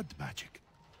of blood magic,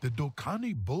 the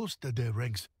Dokani bolster their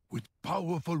ranks with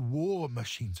powerful war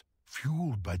machines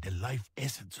fueled by the life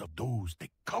essence of those they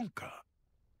conquer.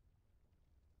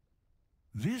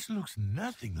 This looks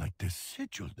nothing like the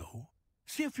sigil, though.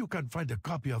 See if you can find a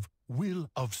copy of Will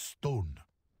of Stone.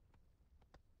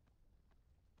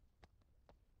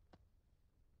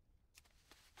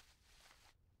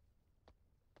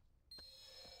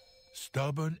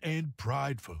 Stubborn and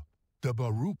prideful, the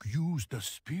Baruch used the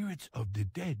spirits of the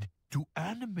dead to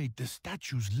animate the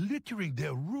statues littering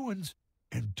their ruins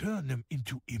and turn them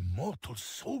into immortal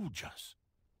soldiers.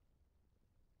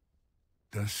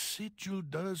 The sigil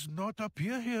does not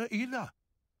appear here either.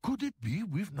 Could it be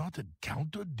we've not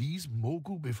encountered these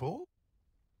Mogu before?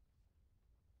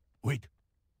 Wait,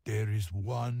 there is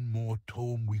one more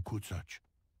tome we could search.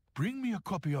 Bring me a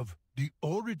copy of The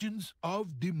Origins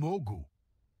of the Mogu.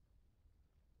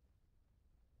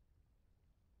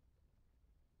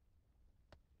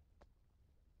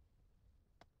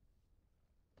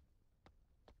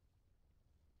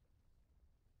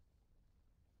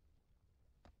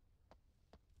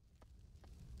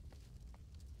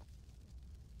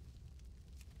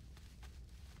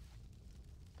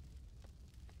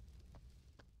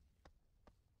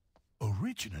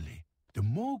 Originally, the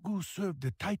Mogu served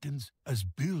the Titans as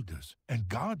builders and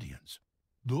guardians.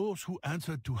 Those who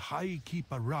answered to High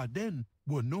Keeper Raden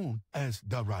were known as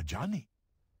the Rajani.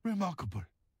 Remarkable.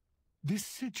 This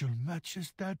sigil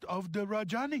matches that of the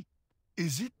Rajani.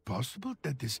 Is it possible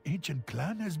that this ancient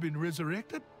clan has been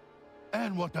resurrected?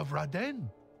 And what of Raden?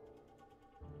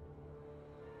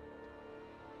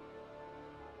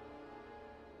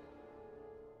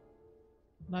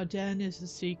 Raden is the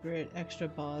secret extra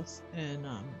boss in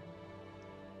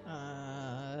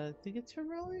I think it's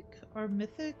heroic or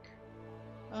mythic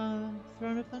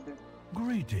Throne of Thunder.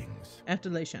 Greetings. After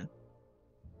Leishan.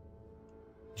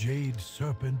 Jade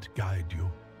Serpent guide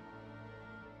you.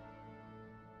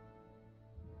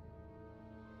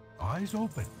 Eyes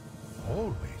open.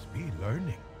 Always be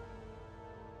learning.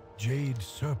 Jade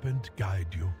Serpent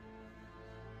guide you.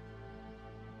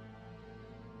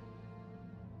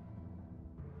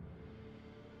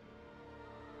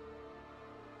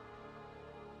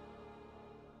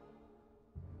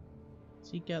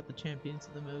 Seek out the champions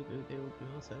of the Mogu, they will be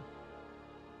also.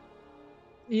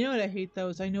 You know what I hate though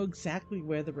is I know exactly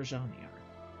where the Rajani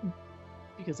are.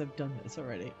 Because I've done this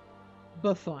already.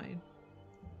 But fine.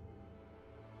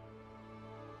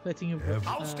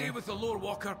 I'll stay with the Lore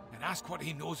Walker and ask what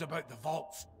he knows about the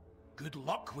vaults. Good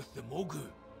luck with the Mogu.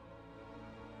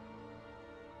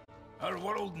 Our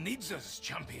world needs us,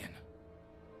 champion.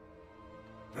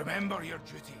 Remember your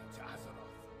duty to Azeroth.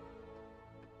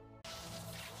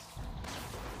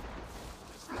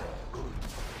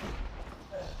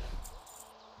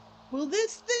 Will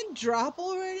this thing drop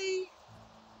already?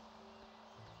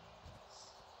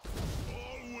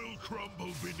 All will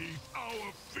crumble beneath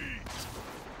our feet.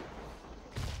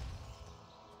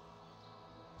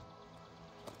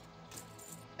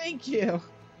 Thank you.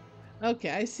 Okay,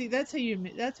 I see. That's how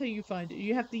you find it.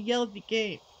 You have to yell at the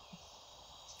game.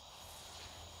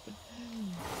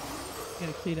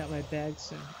 Gotta clean out my bag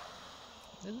soon.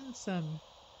 Isn't some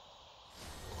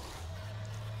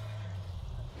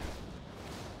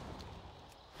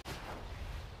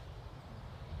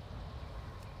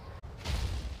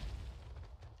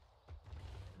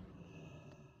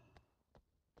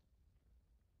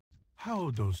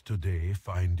How does today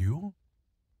find you?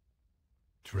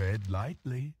 Tread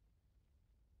lightly.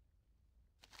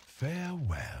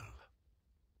 Farewell.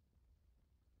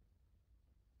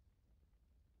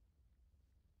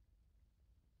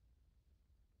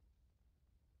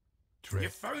 You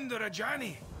found the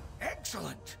Rajani.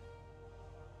 Excellent.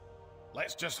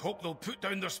 Let's just hope they'll put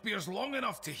down their spears long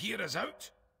enough to hear us out.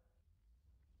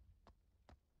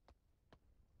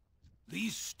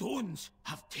 These stones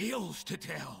have tales to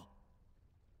tell.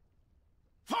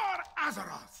 For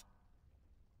Azeroth!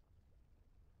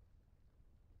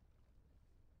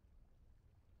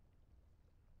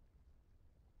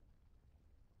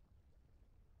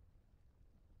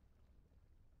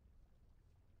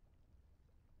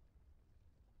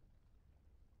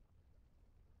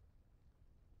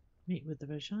 meet with the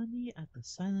Rajani at the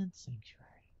Silent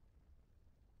Sanctuary.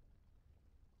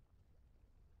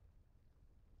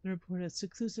 The report is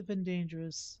seclusive and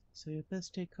dangerous, so you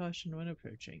best take caution when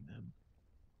approaching them.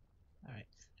 Alright.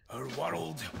 Our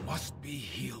world must be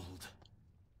healed.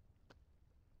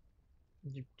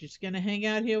 You're just gonna hang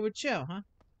out here with Joe, huh?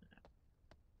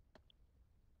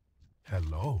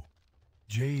 Hello.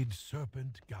 Jade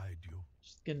Serpent guide you.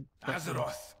 Just gonna...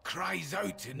 Azeroth cries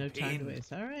out in No time to pain.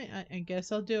 waste. Alright, I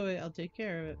guess I'll do it. I'll take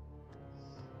care of it.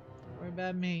 Don't worry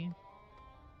about me.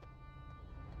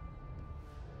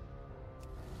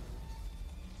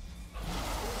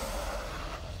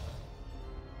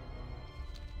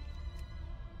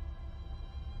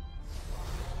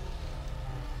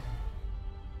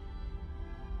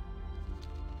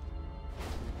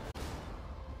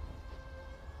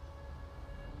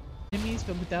 Enemies,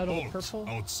 but without all Halt, purple.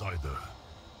 outsider.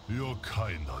 Your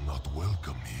kind are not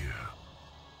welcome here.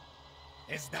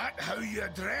 Is that how you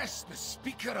address the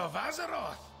Speaker of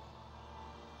Azeroth?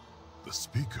 The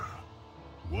speaker?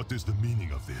 What is the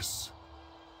meaning of this?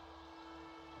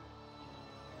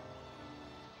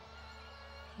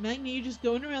 Magni, you just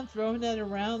going around throwing that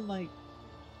around like...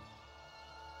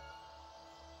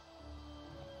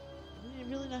 Did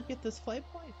you really not get this flight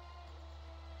point?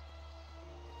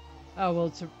 Oh,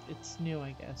 well, it's new,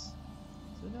 I guess.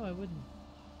 So no, I wouldn't.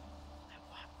 I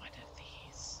want one of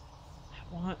these.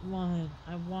 I want one.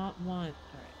 I want one. Alright.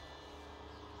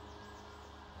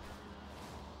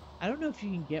 I don't know if you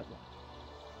can get one.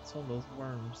 It's all those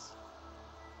worms.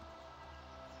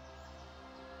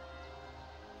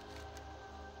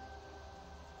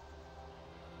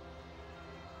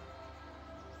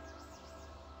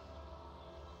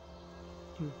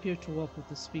 You appear to walk with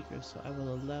the speaker, so I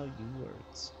will allow you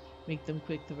words. Make them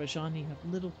quick. The Rajani have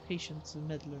little patience in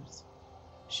meddlers.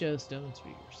 Show stones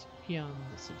readers. Beyond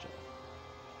the sigil.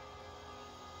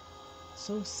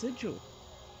 So, sigil.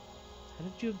 How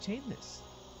did you obtain this?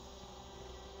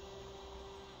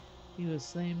 He was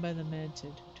slain by the Mantid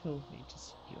who told me to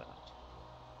seek you out.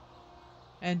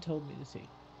 And told me to see.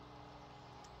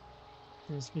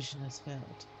 His mission has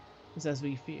failed. It's as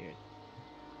we feared.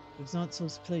 It was not so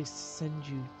placed to send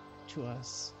you to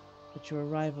us, but your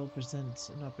arrival presents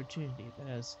an opportunity that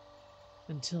has,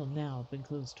 until now, been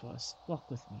closed to us. Walk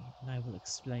with me, and I will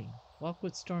explain. Walk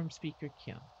with Storm Speaker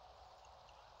Kian.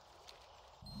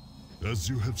 As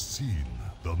you have seen,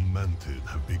 the Mantid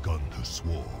have begun to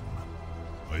swarm.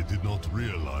 I did not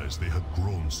realize they had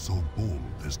grown so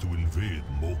bold as to invade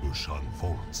Mogushan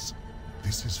vaults.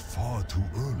 This is far too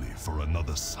early for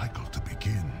another cycle to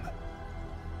begin.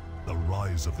 The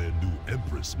rise of their new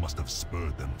Empress must have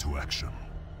spurred them to action.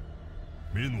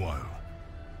 Meanwhile,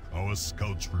 our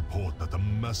scouts report that a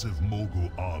massive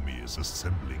Mogu army is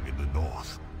assembling in the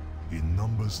north, in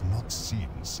numbers not seen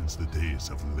since the days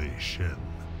of Lei Shen.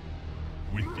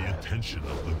 With the attention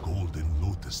of the Golden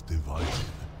Lotus divided,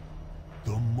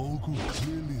 the Mogu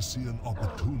clearly see an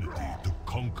opportunity to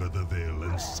conquer the Vale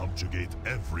and subjugate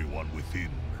everyone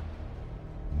within.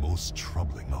 Most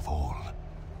troubling of all,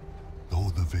 though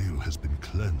the Vale has been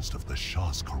cleansed of the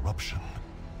Shah's corruption,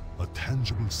 a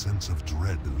tangible sense of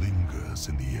dread lingers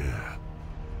in the air.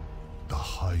 The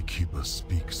High Keeper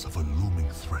speaks of a looming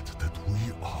threat that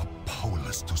we are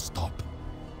powerless to stop.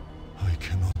 I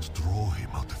cannot draw him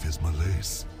out of his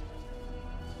malaise.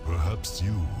 Perhaps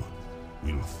you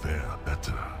will fare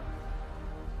better.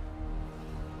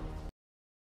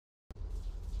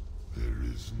 There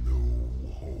is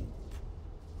no hope.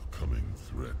 The coming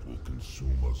threat will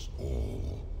consume us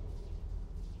all.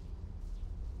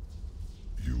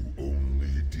 You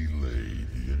only delay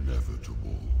the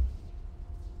inevitable.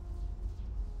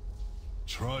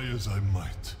 Try as I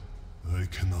might, I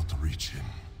cannot reach him.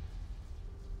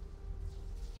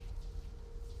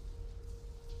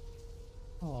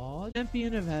 Aw,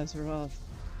 champion of Azeroth.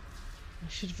 I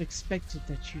should have expected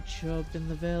that you'd show up in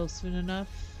the Vale soon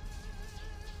enough.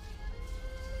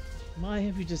 Why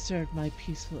have you disturbed my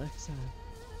peaceful exile?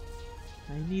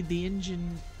 I need the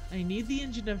engine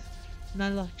of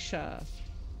Nalaksha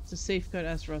to safeguard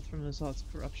Azeroth from Azal's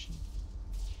corruption.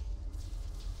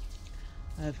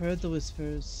 I have heard the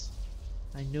whispers.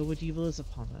 I know what evil is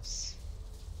upon us.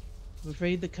 I'm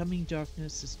afraid the coming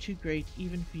darkness is too great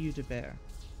even for you to bear.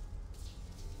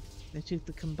 It took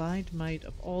the combined might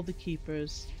of all the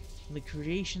Keepers and the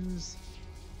creations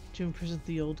to imprison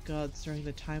the old gods during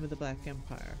the time of the Black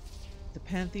Empire. The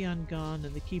Pantheon gone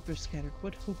and the Keepers scattered,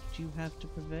 what hope do you have to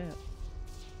prevail?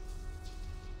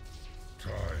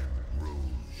 Time grows.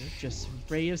 You're just a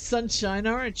ray of sunshine,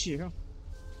 aren't you?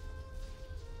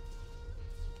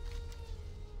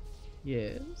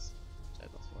 Yes?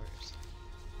 Timeless warriors.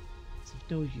 It's of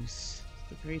no use.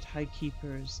 The great High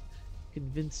Keepers,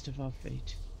 convinced of our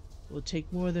fate, it will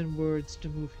take more than words to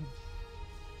move him.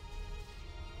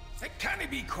 It can't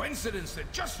be coincidence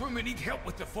that just when we need help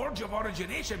with the Forge of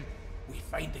Origination, we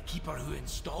find the Keeper who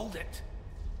installed it.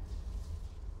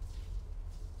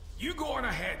 You go on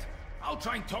ahead. I'll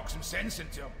try and talk some sense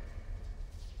into him.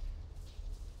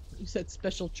 You said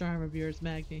special charm of yours,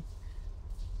 Magni.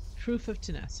 Proof of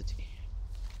tenacity.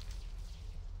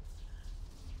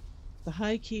 The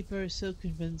High Keeper is so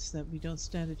convinced that we don't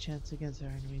stand a chance against our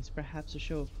enemies. Perhaps a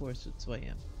show of force would sway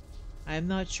him. I am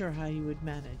not sure how you would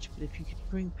manage, but if you could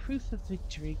bring proof of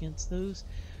victory against those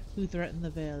who threaten the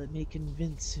Vale, it may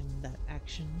convince him that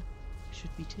action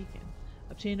should be taken.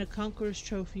 Obtain a Conqueror's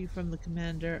Trophy from the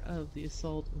commander of the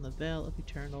assault on the Vale of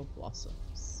Eternal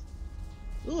Blossoms.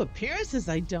 Ooh, appearances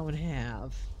I don't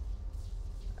have.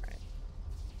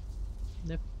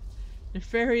 Alright.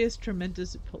 Nefarious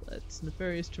Tremendous Epaulets.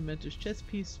 Nefarious Tremendous Chest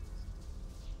Piece.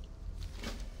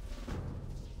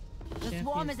 The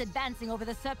swarm is advancing over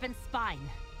the serpent's spine.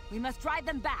 We must drive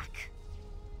them back.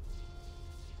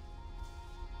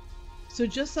 So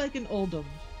just like in Uldum,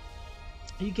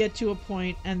 you get to a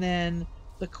point and then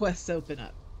the quests open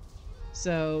up.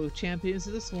 So Champions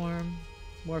of the Swarm,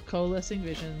 more coalescing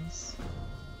visions.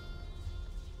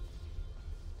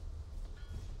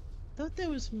 Thought there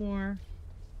was more.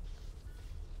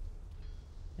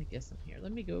 I guess I'm here.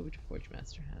 Let me go over to Forge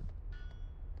Master Hand.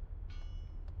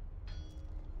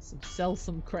 Sell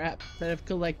some crap that I've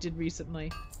collected recently.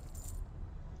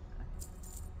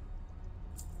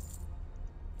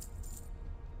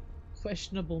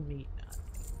 Questionable meat. No, I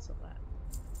can't sell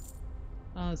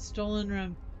that.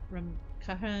 Stolen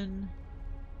Ramkahan.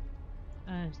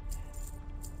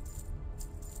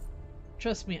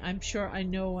 Trust me, I'm sure I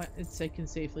know I can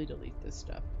safely delete this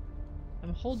stuff.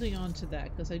 I'm holding on to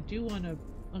that because I do want to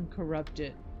uncorrupt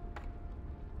it.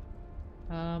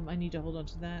 I need to hold on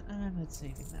to that. I'm not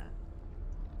saving that.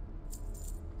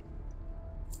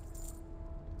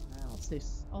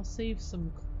 I'll save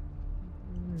some.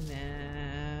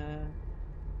 Nah.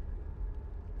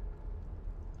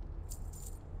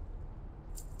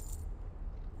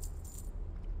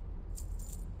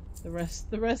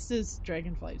 The rest is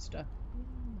Dragonflight stuff.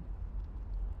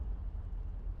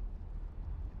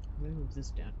 I'm gonna move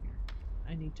this down here.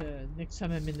 I need to, next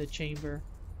time I'm in the chamber.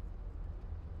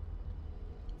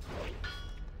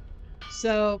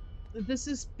 So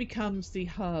this becomes the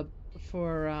hub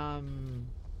for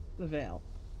the Vale,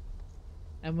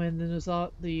 and when the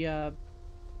N'Zoth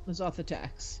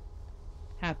attacks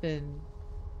happen,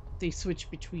 they switch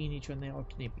between each one. They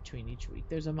alternate between each week.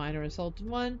 There's a minor assault in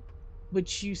one,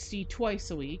 which you see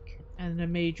twice a week, and a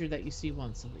major that you see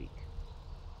once a week.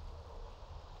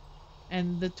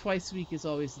 And the twice a week is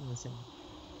always in the same.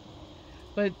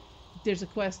 But there's a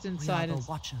quest inside and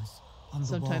watchers on the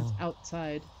sometimes wall.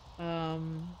 outside.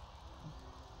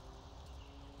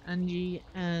 Anji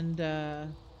and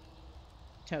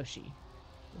Taushi.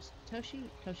 Where's Taushi?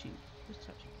 Where's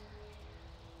Taushi?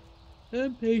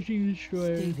 I'm Patient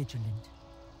Destroyer. Stay vigilant.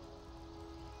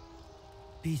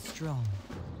 Be strong.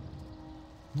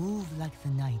 Move like the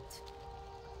night.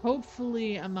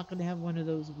 Hopefully I'm not going to have one of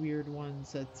those weird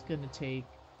ones that's going to take...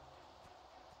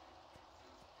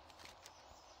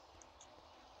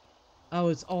 Oh,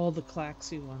 it's all the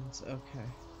Klaxi ones. Okay.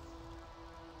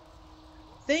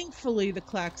 Thankfully, the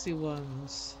Klaxi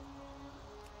ones,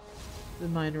 the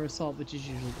minor assault, which is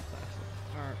usually the Klaxi,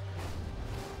 are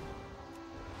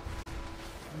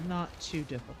not too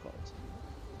difficult.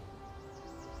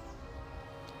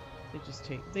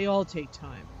 They all take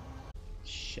time.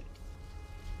 Shit.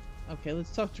 Okay,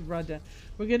 let's talk to Rada.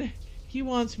 He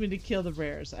wants me to kill the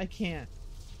rares. I can't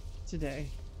today.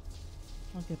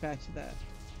 I'll get back to that.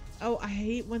 Oh, I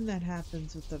hate when that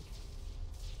happens with the...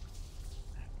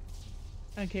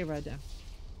 Okay, Rada.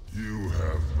 You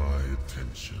have my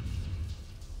attention.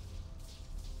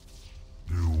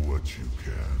 Do what you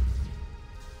can.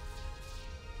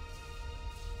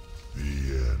 The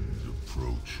end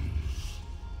approaches.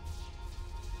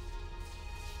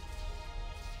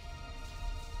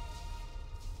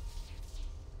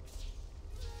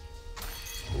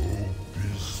 Hope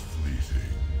is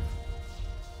fleeting.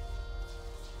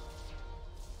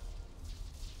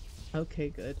 Okay,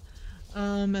 good.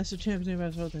 Master Champion,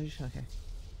 okay.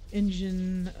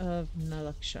 Engine of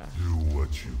Nalaksha. Do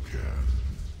what you can.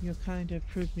 Your kind have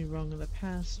proved me wrong in the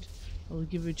past. I will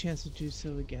give you a chance to do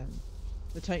so again.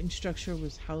 The Titan structure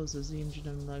was houses the engine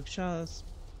of Nalaksha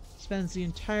spans the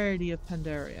entirety of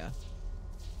Pandaria.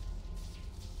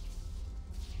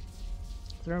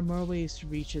 There are more ways to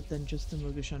reach it than just the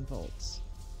Mogashan vaults.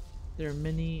 There are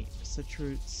many such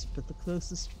routes, but the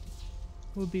closest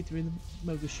will be through the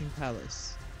Mogashan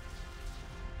Palace.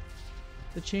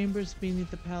 The chambers beneath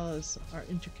the palace are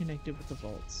interconnected with the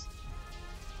vaults.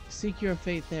 Seek your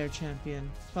fate there,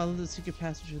 champion. Follow the secret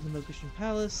passage to the Mokushin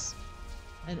Palace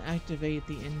and activate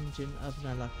the engine of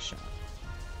Nalaksha.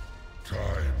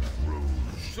 Time grows.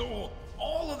 So,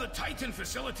 all of the Titan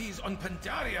facilities on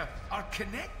Pandaria are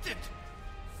connected.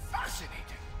 Fascinating.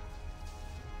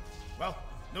 Well,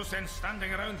 no sense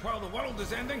standing around while the world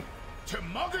is ending. To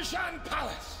Mokushan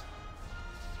Palace!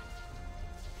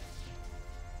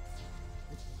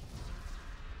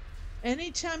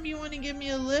 Anytime you want to give me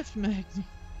a lift, Magni,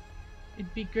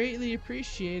 it'd be greatly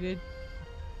appreciated.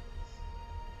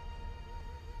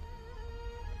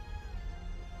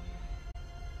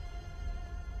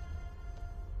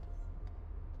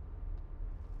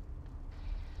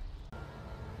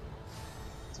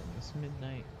 It's almost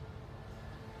midnight.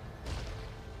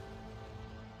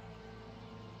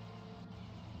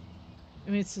 I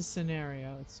mean, it's a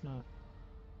scenario, it's not.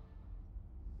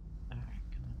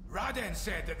 Raden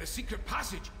said that the secret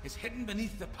passage is hidden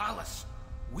beneath the palace.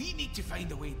 We need to find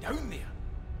a way down there.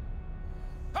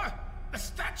 Ah! The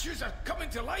statues are coming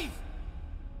to life!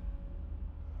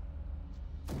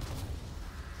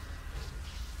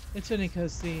 It's funny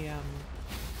because the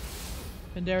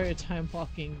Pandaria time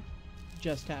walking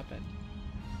just happened.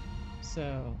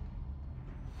 So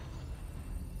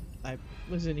I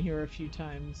was in here a few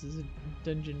times as a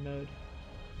dungeon mode.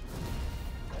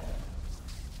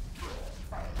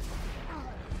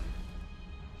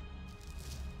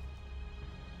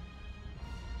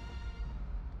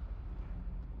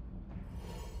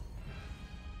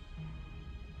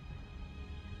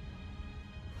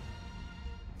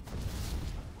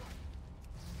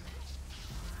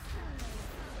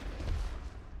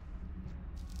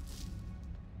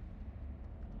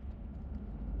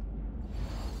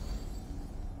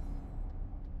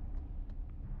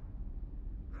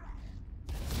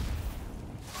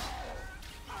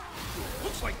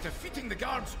 Like defeating the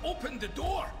guards opened the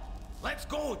door. Let's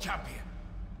go, champion.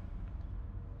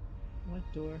 What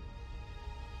door?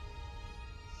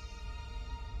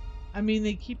 I mean,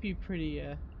 they keep you pretty,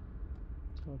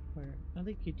 teleporter. I don't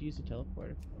think you'd use a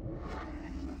teleporter.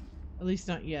 At least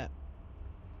not yet.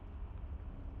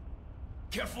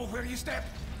 Careful where you step.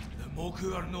 The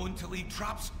Moku are known to leave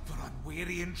traps for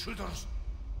unwary intruders.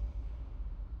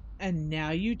 And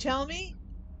now you tell me?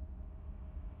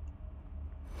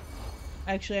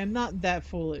 Actually, I'm not that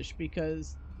foolish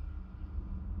because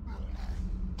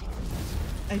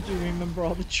I do remember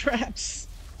all the traps.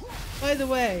 By the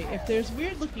way, if there's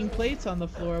weird looking plates on the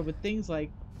floor with things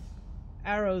like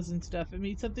arrows and stuff, it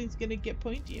means something's gonna get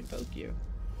pointy and poke you.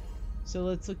 So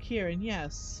let's look here, and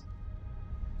yes.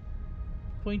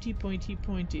 Pointy, pointy,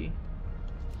 pointy.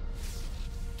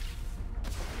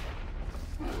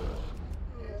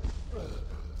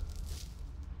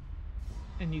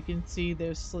 And you can see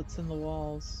there's slits in the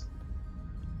walls.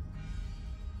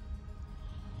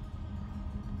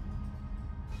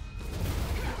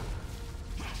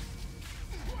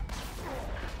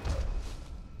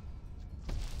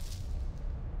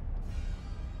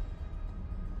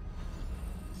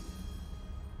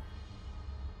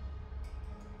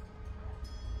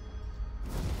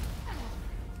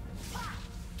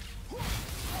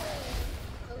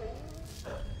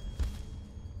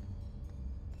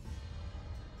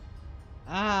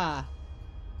 Ah.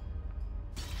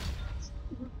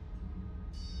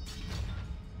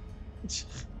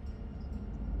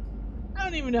 I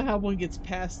don't even know how one gets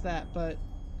past that, but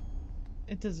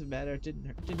it doesn't matter. It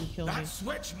didn't kill me. That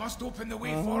switch must open the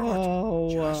way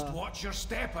forward. Just watch your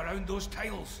step around those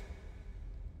tiles.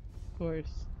 Of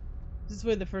course. This is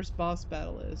where the first boss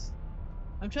battle is.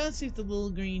 I'm trying to see if the little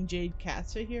green jade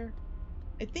cats are here.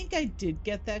 I think I did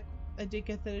get that. I did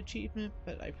get that achievement,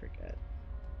 but I forget.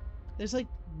 There's like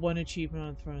one achievement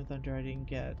on Throne of Thunder I didn't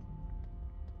get.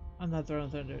 On not Throne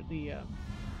of Thunder, the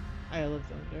Isle of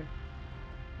Thunder.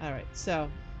 Alright,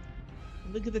 so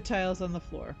look at the tiles on the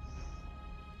floor.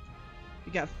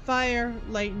 We got fire,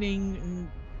 lightning, and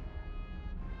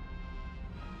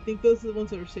I think those are the ones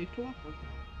that are safe to walk on.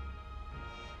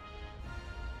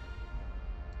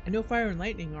 I know fire and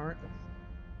lightning aren't.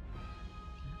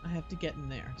 I have to get in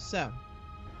there. So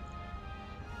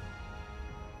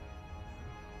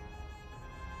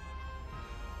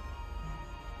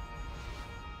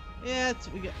yeah, that's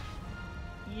what we got.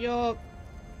 Yup.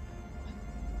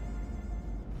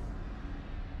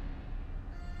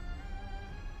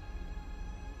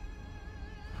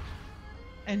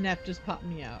 And Nep just popped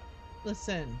me out.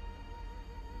 Listen.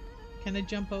 Can I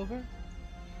jump over?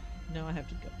 No, I have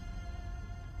to go.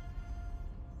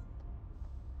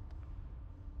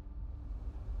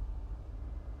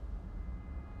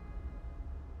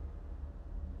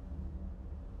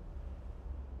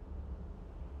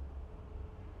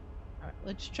 Alright.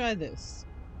 Let's try this.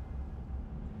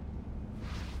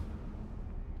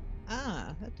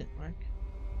 Ah, that didn't work.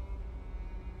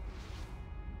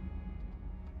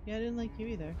 Yeah, I didn't like you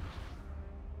either.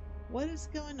 What is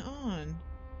going on?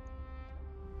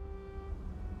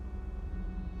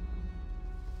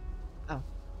 Oh.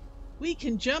 We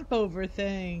can jump over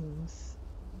things!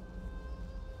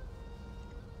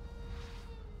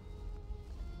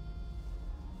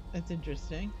 That's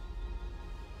interesting.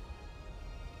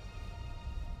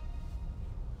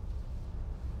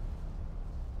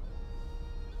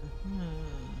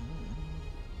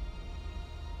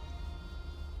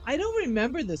 I don't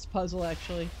remember this puzzle,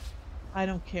 actually. I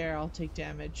don't care, I'll take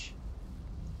damage.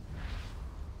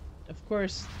 Of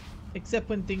course, except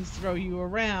when things throw you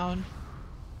around.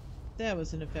 That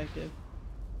was ineffective.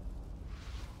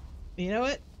 You know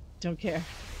what? Don't care.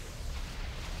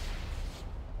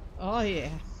 Oh yeah.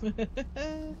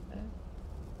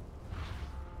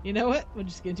 You know what? We're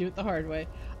just gonna do it the hard way.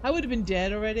 I would have been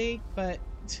dead already, but...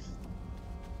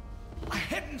 A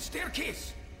hidden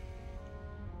staircase!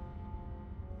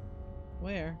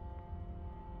 Where?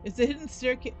 Is the hidden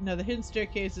staircase? No, the hidden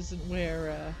staircase isn't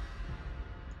where,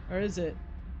 or is it?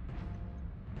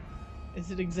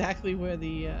 Is it exactly where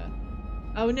the,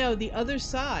 Oh no, the other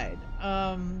side.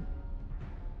 So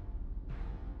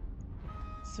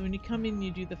when you come in,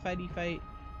 you do the fighty fight.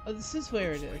 Oh, this is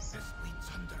where it is. This leads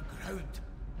underground.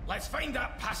 Let's find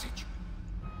that passage.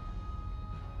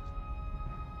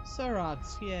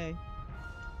 Sorox, yay.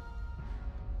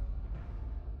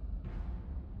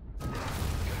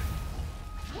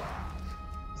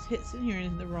 Just hitting here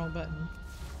in the wrong button.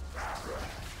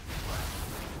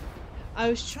 I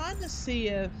was trying to see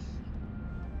if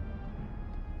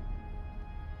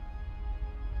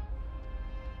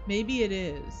maybe it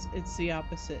is. It's the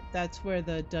opposite. That's where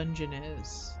the dungeon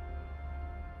is.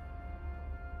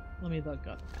 Let me look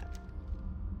up that.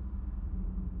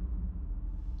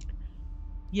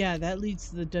 Yeah, that leads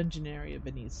to the dungeon area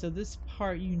beneath. So this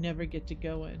part you never get to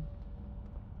go in.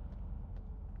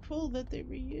 Cool that they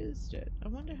reused it. I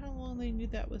wonder how long they knew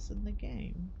that was in the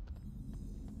game.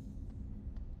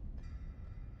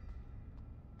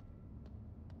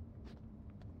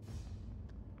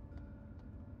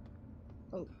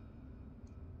 Oh.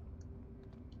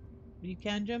 You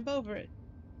can jump over it.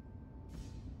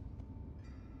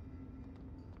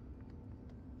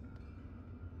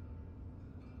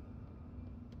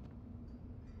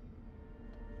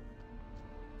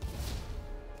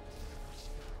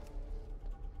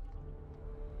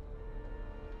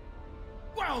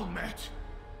 Well met.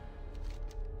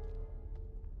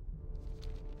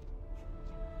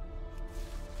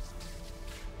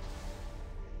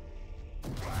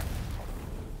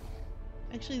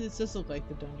 Actually, this does look like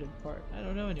the dungeon part. I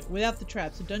don't know anyway. Without the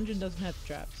traps. The dungeon doesn't have the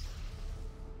traps.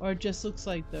 Or it just looks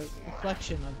like the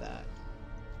reflection of that.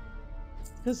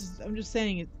 Because I'm just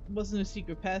saying it wasn't a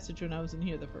secret passage when I was in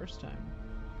here the first time.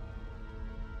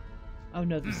 Oh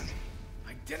no, this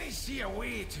I didn't see a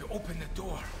way to open the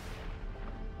door.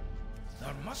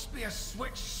 There must be a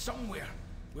switch somewhere.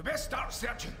 We best start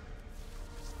searching.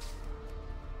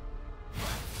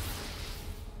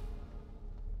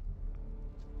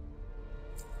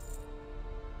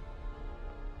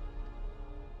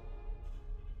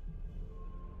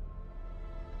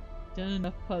 done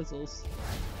enough puzzles.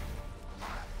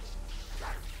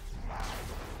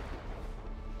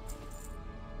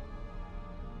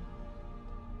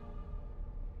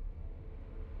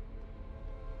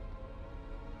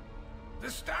 The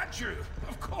statue,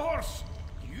 of course.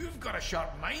 You've got a sharp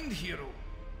mind, hero.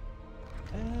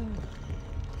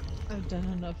 I've done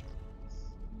enough.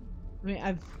 I mean,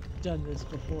 I've done this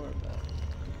before, but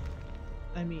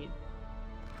I mean,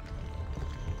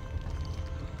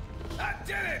 That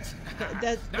did it.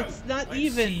 it's not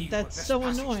even. That's so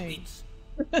annoying.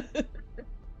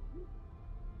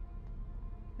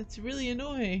 It's really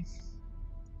annoying.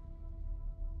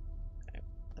 Okay,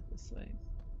 not this way.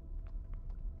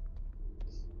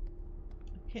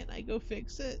 Can't I go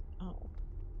fix it? Oh.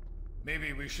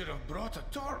 Maybe we should have brought a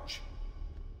torch.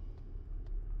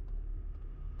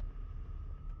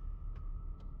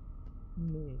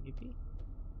 Maybe.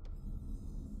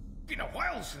 Been a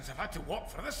while since I've had to walk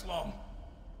for this long.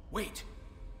 Wait,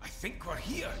 I think we're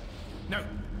here. Now,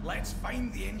 let's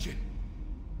find the engine.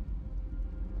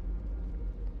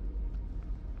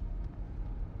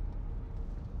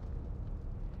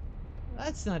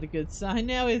 That's not a good sign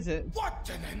now, is it? What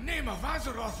in the name of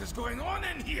Azeroth is going on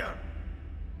in here?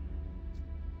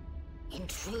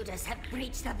 Intruders have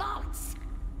breached the vaults.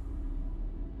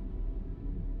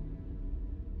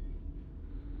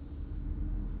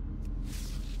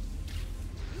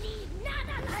 Need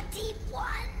none of the deep one.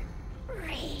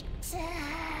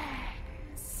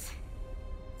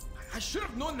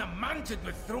 Alone the Manted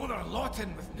would throw their lot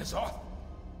in with N'Zoth.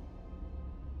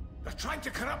 They're trying to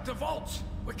corrupt the vaults.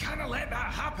 We cannot let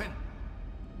that happen.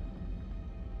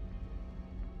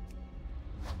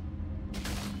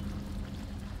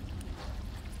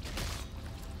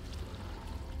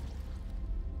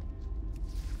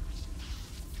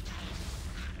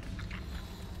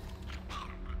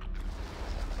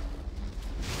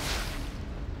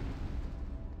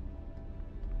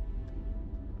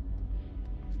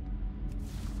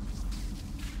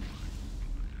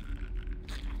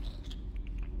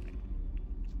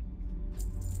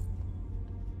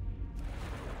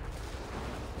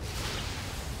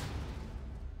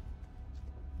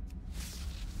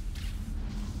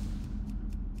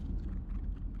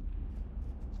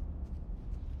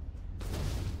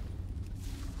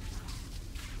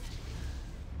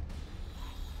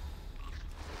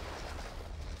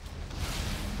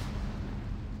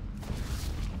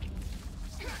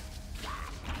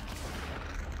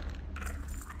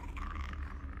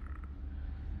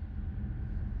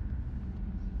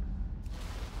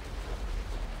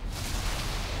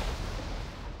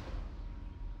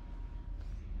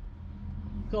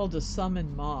 Called a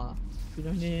summon maw. We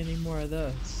don't need any more of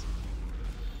those.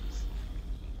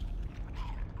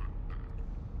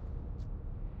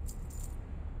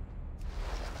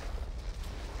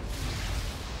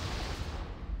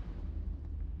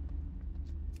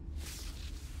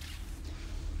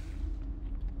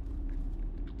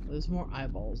 There's more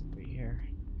eyeballs over here.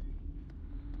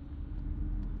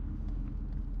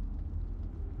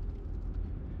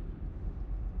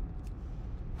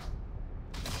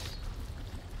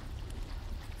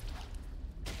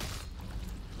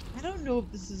 I don't know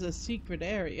if this is a secret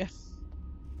area.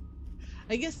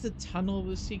 I guess the tunnel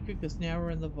was secret because now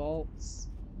we're in the vaults.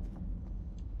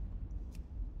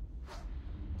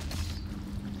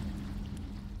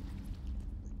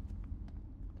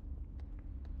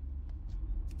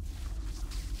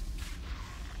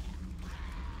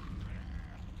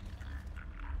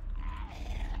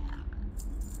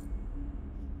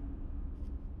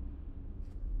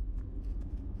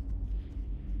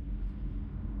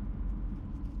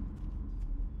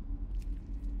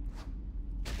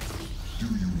 Do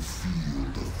you feel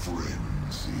the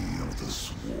frenzy of the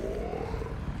swarm?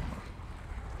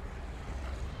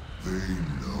 They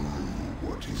know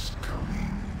what is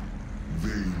coming.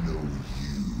 They know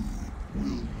you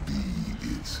will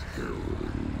be its herald.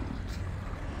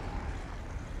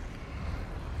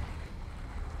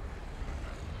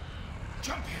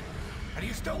 Champion, are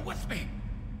you still with me?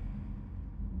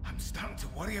 I'm starting to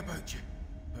worry about you.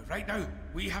 But right now,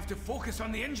 we have to focus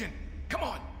on the engine. Come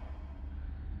on!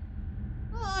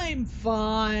 I'm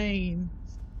fine.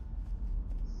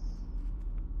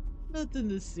 Nothing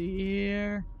to see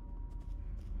here.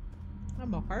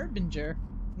 I'm a harbinger.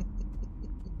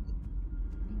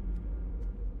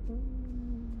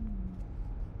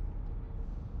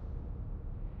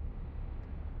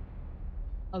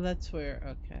 Oh, that's where,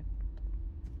 okay.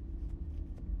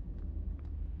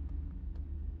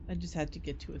 I just had to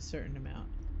get to a certain amount.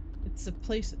 It's a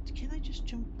place, can I just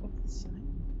jump off the side?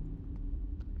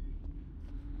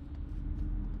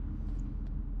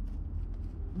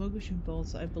 Mogushin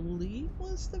Vaults, I believe,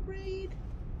 was the raid?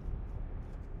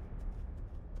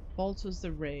 Vaults was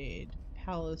the raid.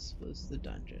 Palace was the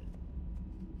dungeon.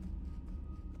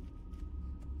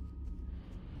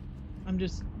 I'm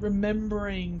just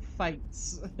remembering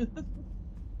fights.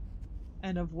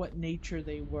 And of what nature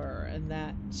they were, and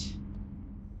that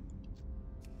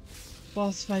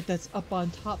boss fight that's up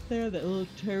on top there, that little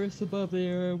terrace above the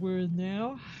area we're in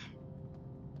now.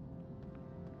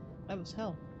 That was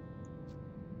hell.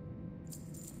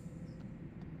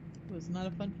 It was not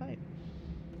a fun fight.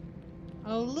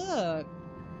 Oh look!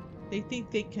 They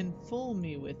think they can fool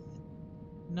me with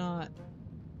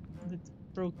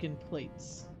broken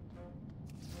plates.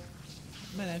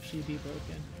 Might actually be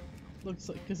broken. Looks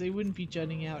like, because they wouldn't be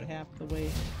jutting out half the way.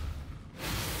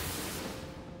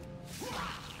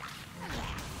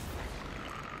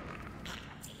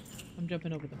 I'm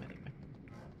jumping over them anyway.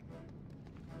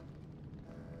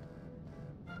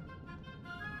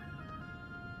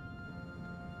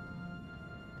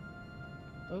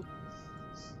 Oh,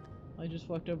 I just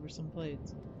walked over some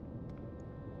plates.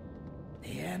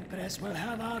 The Empress will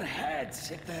have our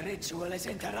heads if the ritual is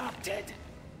interrupted.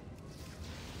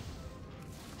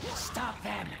 Stop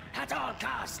them at all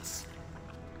costs!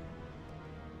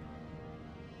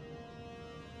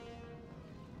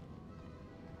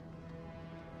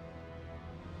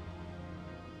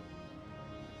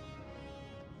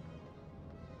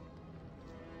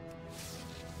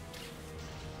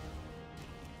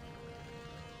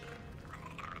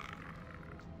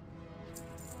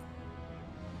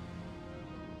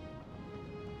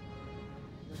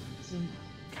 isn't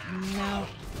now.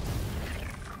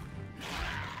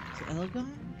 Is it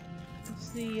Elgon? What's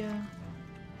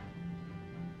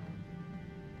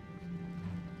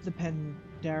the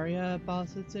Pandaria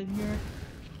boss that's in here?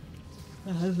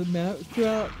 That has a mount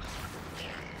drop.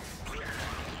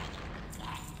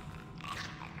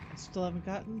 I still haven't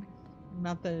gotten.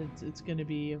 Not that it's going to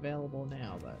be available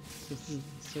now, but this is the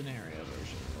scenario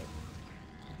version of it.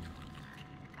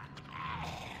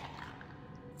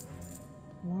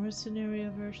 More scenario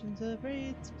versions of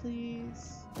raids,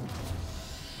 please.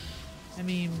 I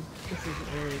mean, this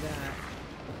isn't really that.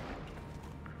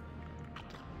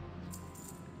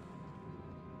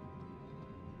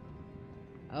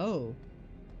 Oh.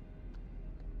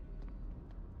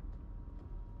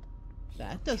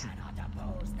 That doesn't. Cannot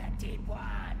oppose the deep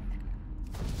one.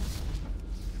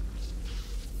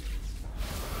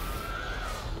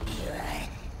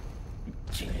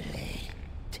 Too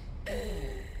late.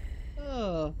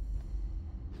 Oh.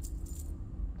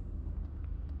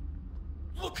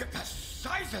 Look at the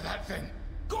size of that thing!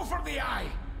 Go for the eye!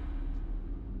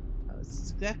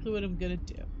 That's exactly what I'm gonna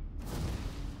do.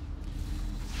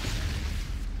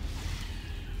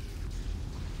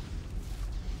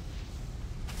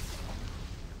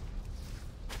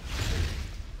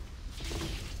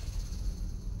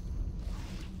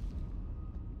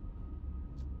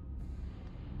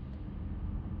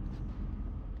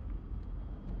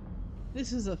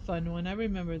 This is a fun one. I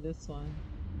remember this one.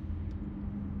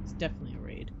 It's definitely a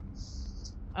raid.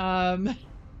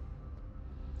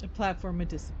 The platform would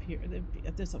disappear. It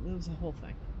was a whole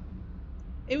thing.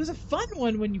 It was a fun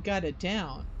one when you got it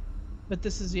down. But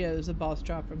this is, yeah, there's a boss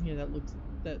drop from here that looks,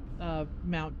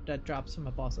 mount that drops from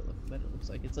a boss that it looks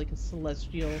like. It's like a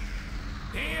celestial.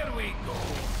 There we go!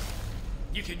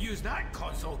 You can use that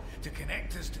console to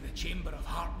connect us to the Chamber of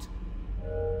Heart.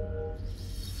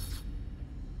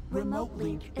 Remote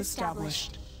link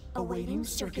established. Awaiting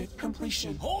circuit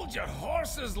completion. Hold your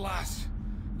horses, lass!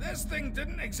 This thing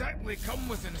didn't exactly come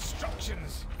with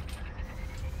instructions.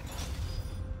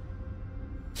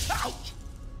 Ouch!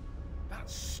 That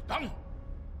stung!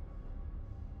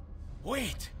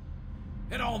 Wait!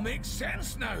 It all makes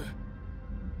sense now!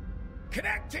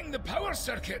 Connecting the power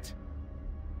circuit!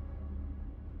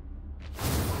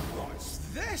 What's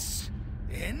this?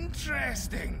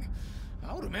 Interesting!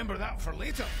 I'll remember that for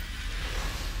later.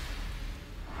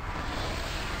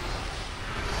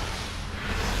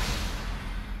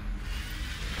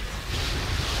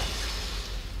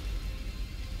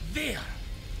 There!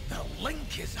 The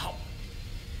link is up!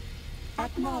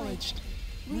 Acknowledged.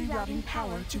 Rerouting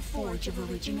power to Forge of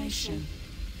Origination.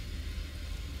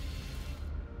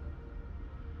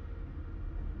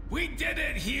 We did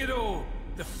it, hero!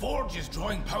 The Forge is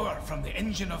drawing power from the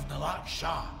engine of Nalat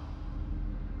Shah.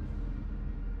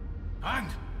 And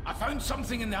I found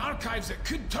something in the archives that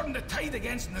could turn the tide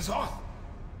against N'Zoth.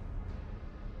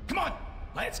 Come on,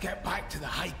 let's get back to the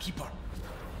High Keeper.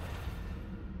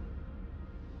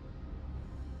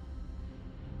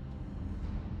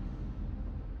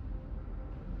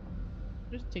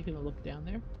 Just taking a look down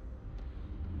there.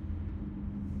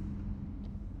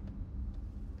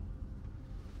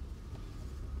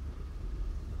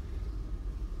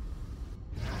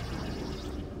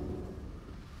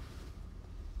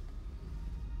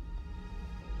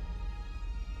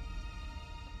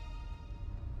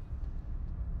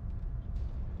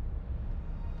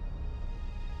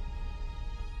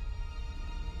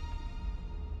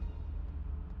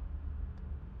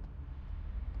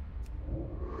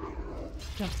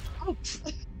 Oh.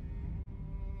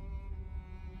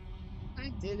 I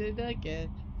did it again.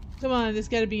 Come on, there's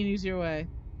gotta be an easier way.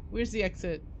 Where's the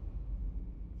exit?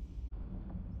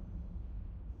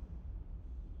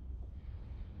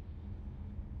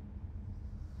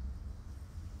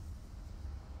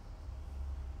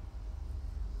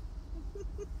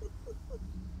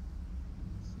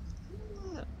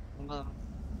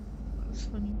 That's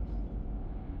funny.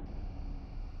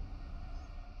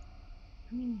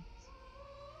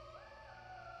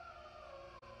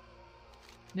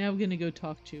 Now we're gonna go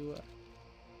talk to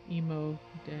Emo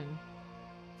Den.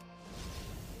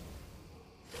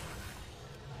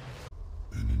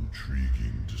 An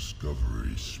intriguing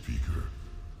discovery, Speaker.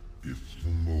 If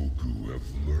the Mogu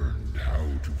have learned how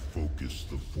to focus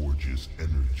the Forge's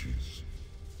energies.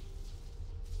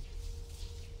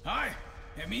 Aye,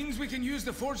 it means we can use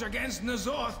the Forge against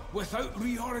N'Zoth without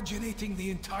reoriginating the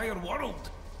entire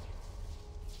world.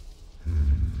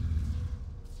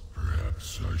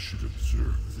 Perhaps I should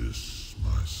observe this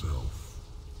myself.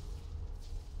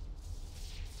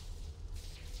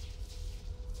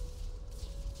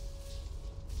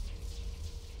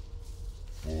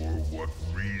 For What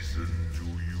reason do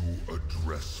you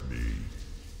address me?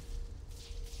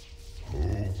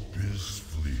 Hope is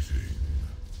fleeting.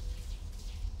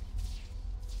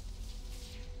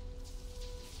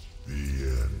 The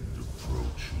end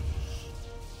approaches.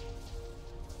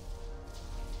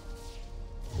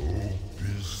 Hope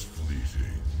is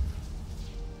fleeting.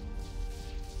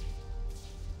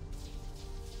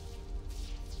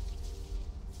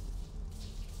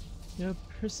 Your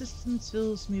persistence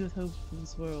fills me with hope for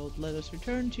this world. Let us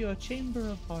return to your chamber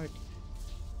of heart.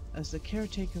 As the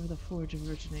caretaker of the Forge of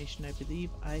Origination, I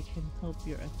believe I can help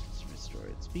your efforts restore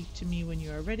it. Speak to me when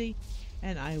you are ready,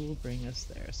 and I will bring us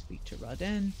there. Speak to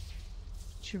Raden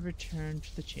to return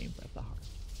to the Chamber of the Heart.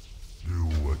 Do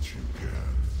what you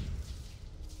can.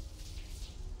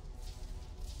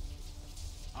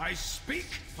 I speak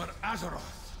for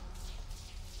Azeroth.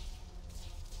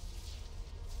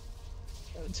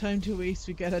 No time to waste.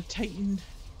 We got a Titan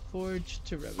Forge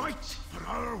to revel. Fight for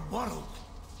our world.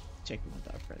 Checking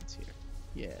with our friends here.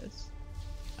 Yes.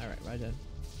 Alright, Raden.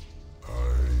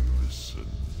 I listen.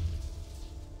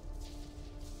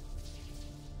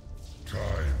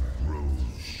 Time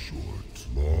grows short.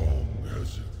 Long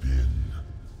has it been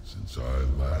since I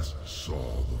last saw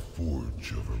the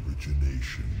Forge of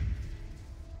Origination.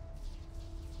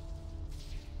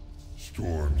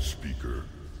 Storm Speaker,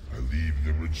 I leave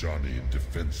the Rajani in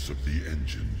defense of the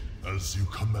engine. As you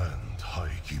command,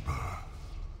 High Keeper.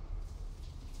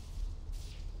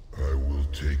 I will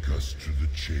take us to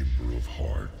the Chamber of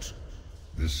Heart.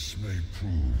 This may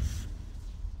prove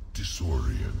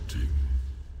disorienting.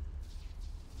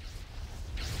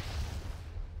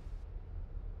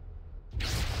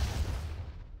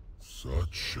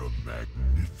 Such a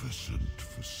magnificent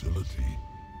facility.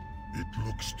 It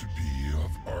looks to be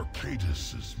of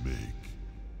Arcadis's make.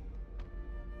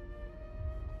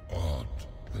 Odd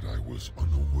that I was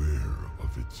unaware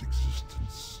of its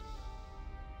existence.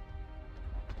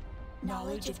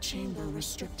 Knowledge of chamber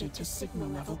restricted to Sigma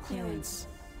level clearance.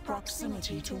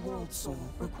 Proximity to World Soul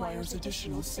requires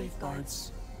additional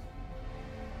safeguards.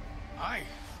 Aye,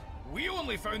 we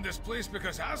only found this place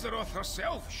because Azeroth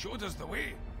herself showed us the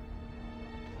way.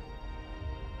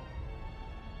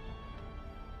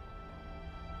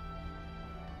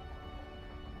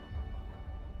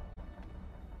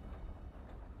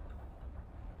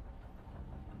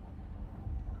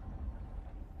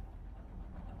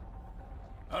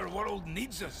 Our world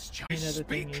needs us. I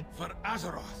speak thingy. for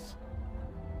Azeroth.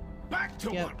 Back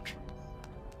to work.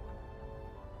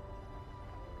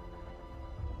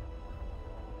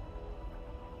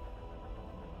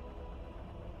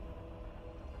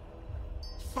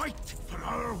 Fight for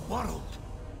our world.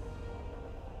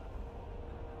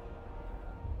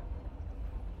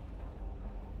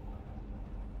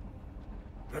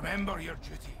 Remember your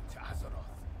duty to Azeroth.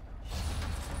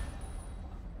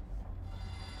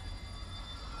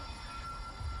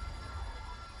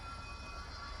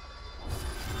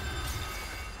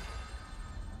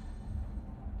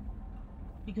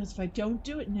 Because if I don't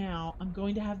do it now, I'm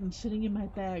going to have them sitting in my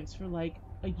bags for like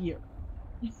a year.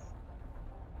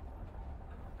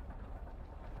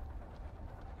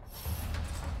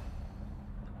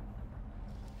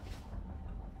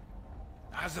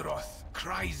 Azeroth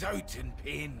cries out in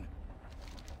pain.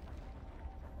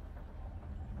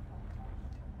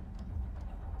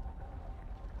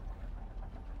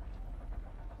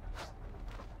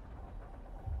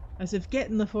 As if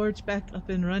getting the forge back up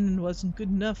and running wasn't good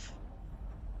enough.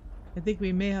 I think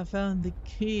we may have found the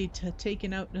key to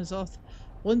taking out N'Zoth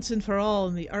once and for all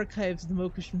in the archives of the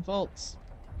Mokashin Vaults.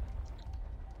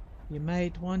 You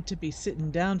might want to be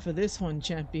sitting down for this one,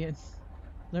 champion.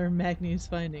 Learn Magni's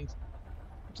findings.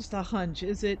 Just a hunch.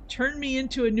 Is it turn me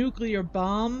into a nuclear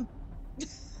bomb?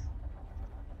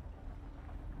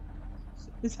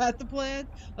 Is that the plan?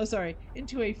 Oh, sorry.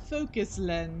 Into a focus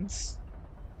lens.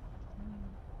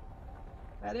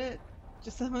 That it?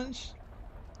 Just a hunch?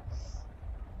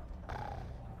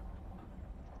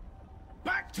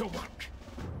 Back to work!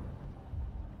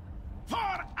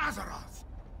 For Azeroth!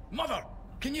 Mother,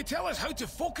 can you tell us how to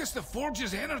focus the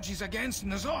Forge's energies against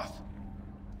N'Zoth?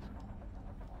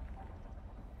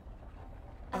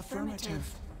 Affirmative.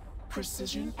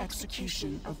 Precision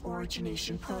execution of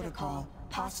origination protocol,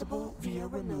 possible via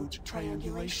remote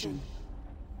triangulation.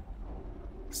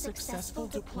 Successful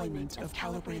deployment of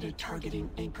calibrated targeting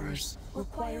anchors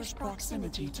requires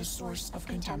proximity to source of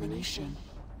contamination.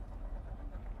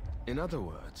 In other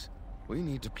words, we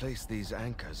need to place these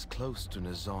anchors close to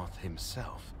N'Zoth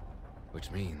himself,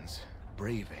 which means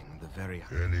braving the very...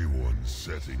 Anyone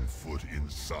setting foot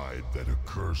inside that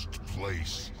accursed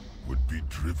place would be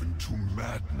driven to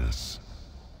madness.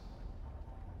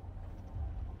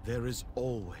 There is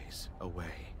always a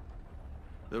way.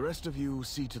 The rest of you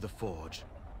see to the forge.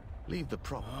 Leave the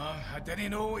prop. I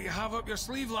didn't know what you have up your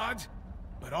sleeve, lad.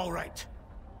 But all right.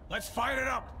 Let's fire it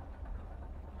up.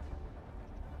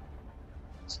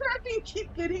 Trappy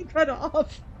keep getting cut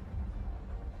off.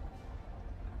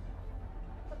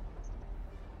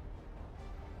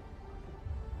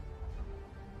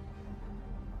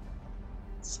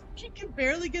 She can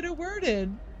barely get a word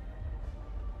in.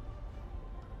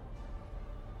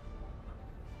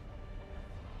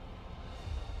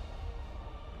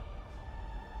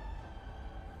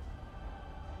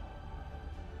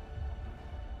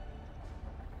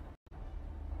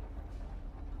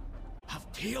 Have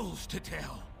tales to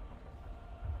tell.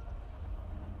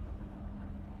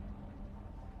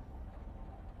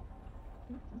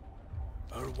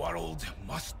 Our world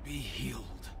must be healed.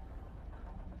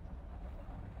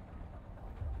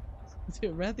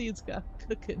 Rathian's got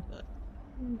cooking.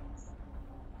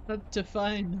 Not to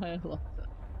find Nyla.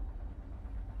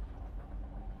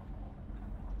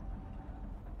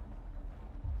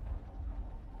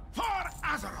 For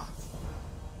Azeroth!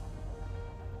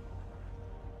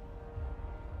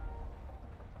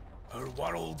 Our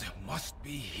world must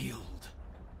be healed.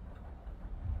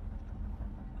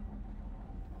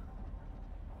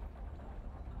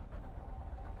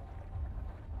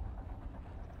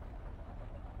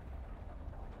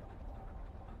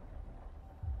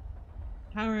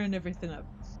 Powering everything up.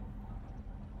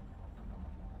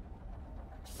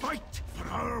 Fight for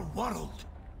our world!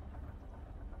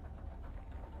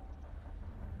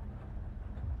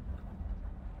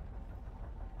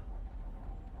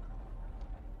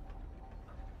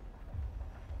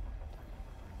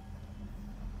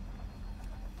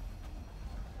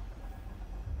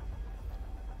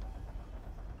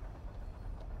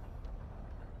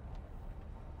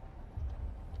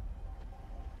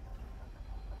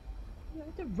 I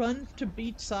have to run to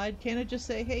beach side. Can't I just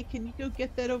say, hey, can you go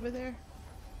get that over there?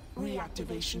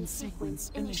 Reactivation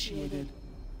sequence initiated.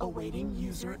 Awaiting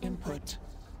user input.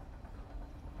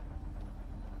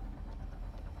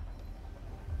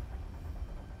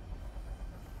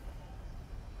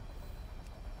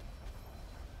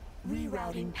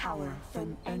 Rerouting power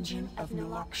from engine of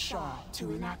Nilak Shah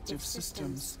to inactive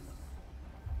systems.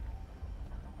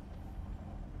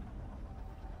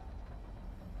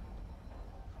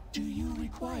 Do you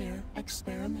require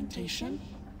experimentation?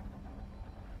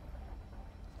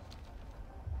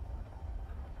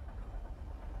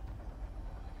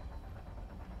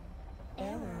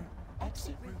 Error.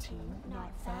 Exit routine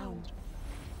not found.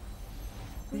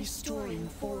 Restoring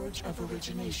Forge of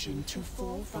Origination to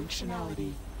full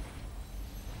functionality.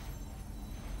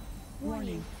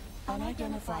 Warning.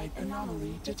 Unidentified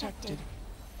anomaly detected.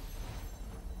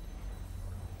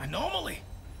 Anomaly?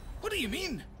 What do you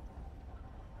mean?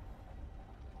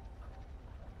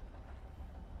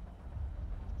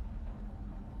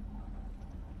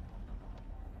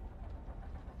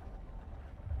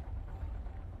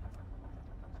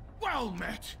 Well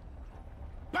met.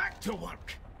 Back to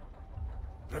work.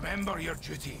 Remember your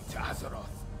duty to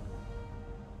Azeroth.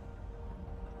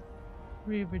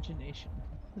 Re-origination.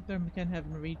 The Thermicon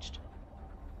haven't reached.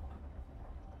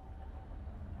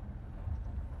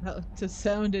 To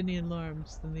sound any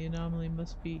alarms, then the anomaly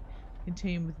must be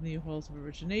contained within the halls of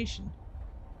origination.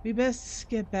 We best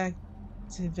get back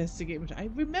to investigate. Which I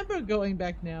remember going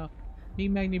back now. Me,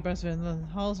 Magni, Brusva, and the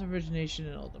halls of origination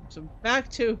in Uldum. So back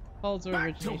to halls of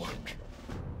origination. Back to work.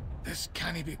 This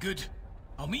can't be good.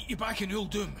 I'll meet you back in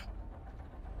Uldum.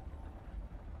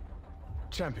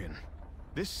 Champion,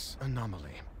 this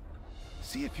anomaly.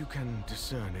 See if you can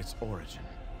discern its origin.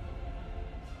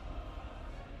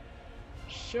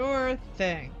 Sure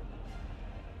thing.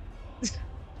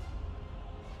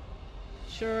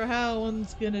 Sure how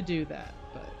one's gonna do that,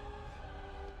 but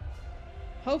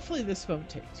hopefully this won't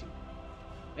take too long.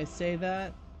 I say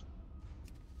that.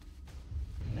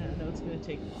 I know it's gonna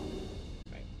take long.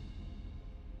 Right.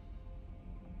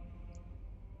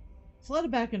 It's a lot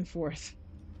of back and forth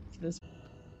for this.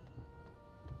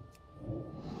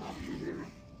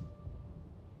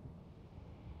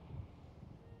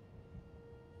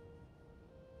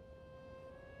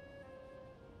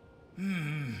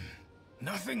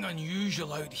 Nothing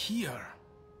unusual out here.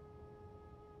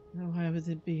 Now why would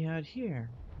it be out here?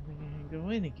 I can go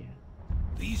in again.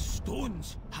 These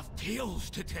stones have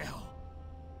tales to tell.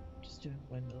 Just doing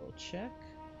one little check.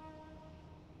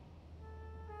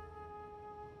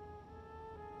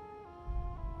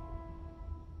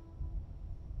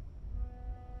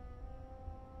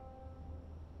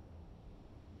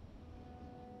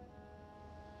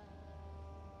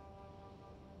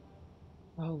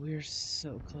 Oh, we're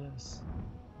so close.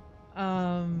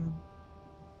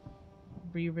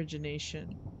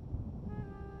 Re-origination.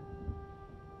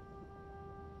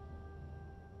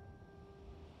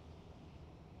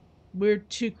 We're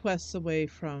 2 quests away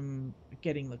from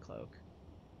getting the cloak.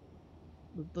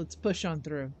 Let's push on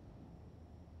through.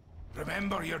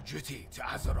 Remember your duty to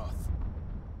Azeroth.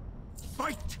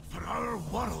 Fight for our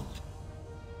world.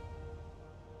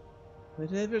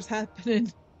 Whatever's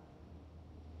happening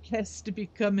has to be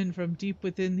coming from deep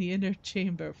within the inner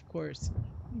chamber, of course.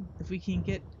 If we can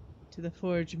get to the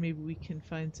forge, maybe we can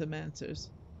find some answers.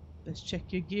 Let's check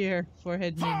your gear before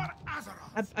heading in.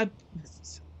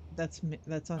 That's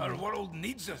on Our me. world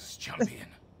needs us, champion.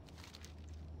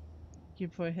 Gear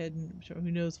before heading. I'm sure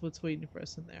who knows what's waiting for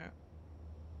us in there.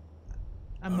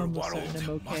 I'm Our almost world certain I'm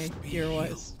okay must be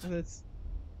gear-wise. healed.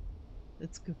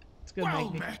 That's good. It's good, Well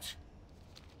Magni. met.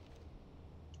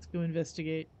 Let's go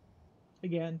investigate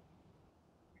again.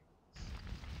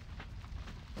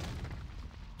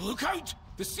 Look out!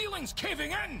 The ceiling's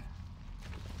caving in!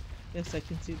 Yes, I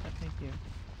can see that. Thank you.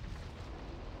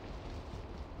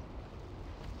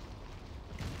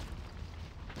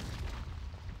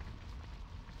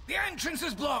 The entrance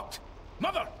is blocked!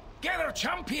 Mother, get our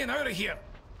champion out of here!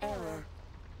 Error.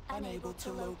 Unable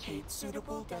to locate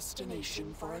suitable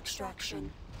destination for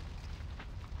extraction.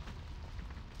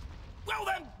 Well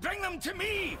then, bring them to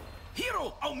me!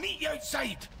 Hero, I'll meet you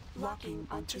outside! Locking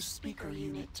onto speaker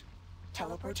unit.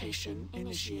 Teleportation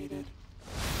initiated.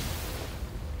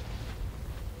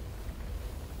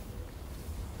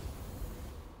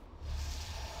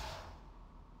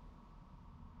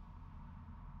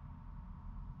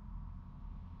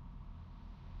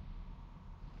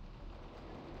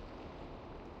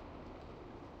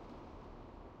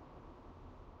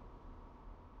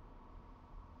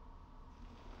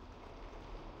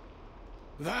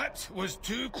 That was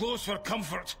too close for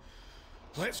comfort.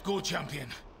 Let's go, champion.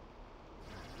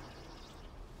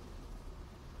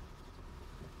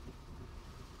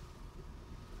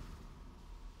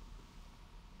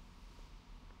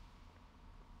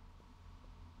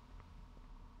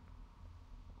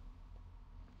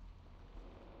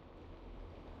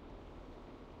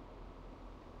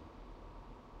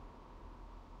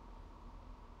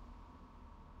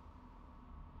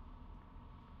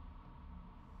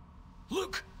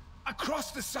 Look!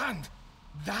 Across the sand!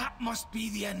 That must be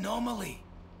the anomaly!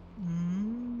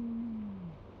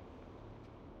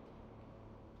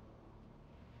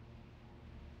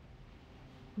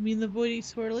 You mean the voidy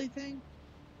swirly thing?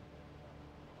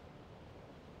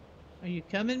 Are you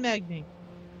coming, Magni?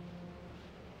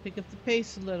 Pick up the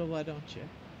pace a little, why don't you?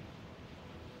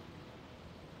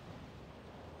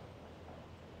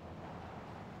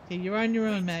 Okay, you're on your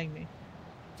own, Magni.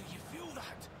 Do you feel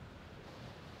that?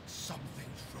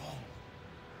 Something's wrong.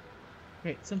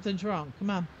 Great, something's wrong. Come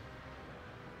on.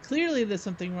 Clearly there's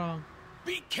something wrong.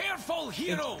 Be careful,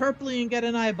 hero! It's purpley and get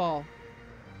an eyeball.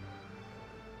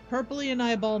 Purpley and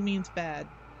eyeball means bad.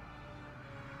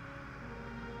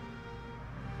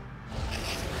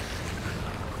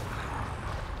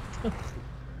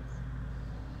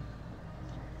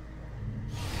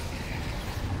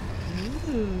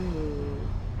 Ooh.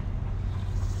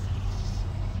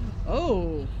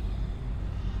 Oh.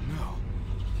 No,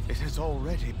 it has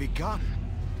already begun.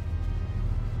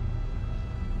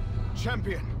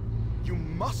 Champion, you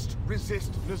must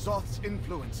resist N'Zoth's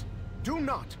influence. Do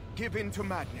not give in to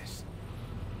madness.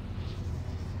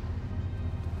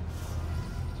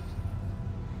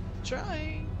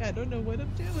 Trying. I don't know what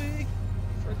I'm doing.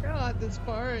 Forgot this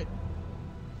part.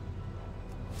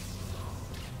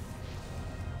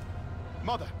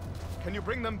 Mother, can you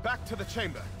bring them back to the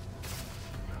chamber?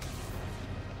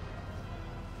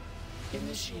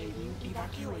 Initiating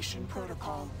evacuation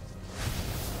protocol.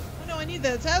 Oh no, I need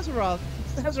that. It's Azeroth.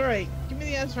 It's Azerite. Give me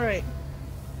the Azerite.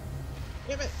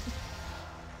 Give it.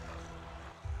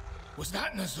 Was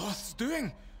that N'Zoth's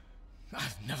doing?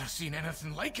 I've never seen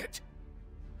anything like it.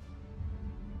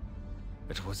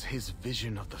 It was his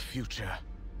vision of the future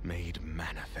made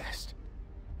manifest.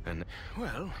 And,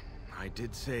 well, I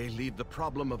did say leave the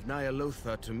problem of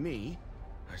Nyalotha to me.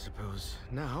 I suppose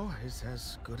now is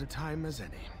as good a time as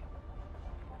any.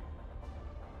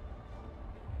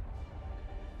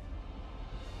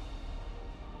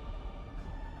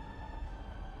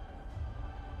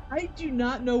 I do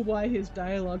not know why his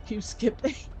dialogue keeps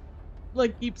skipping.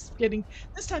 Like, keeps getting...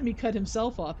 This time he cut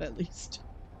himself off, at least.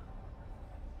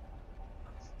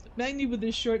 Magni with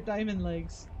his short diamond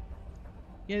legs.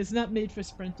 Yeah, it's not made for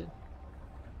sprinting.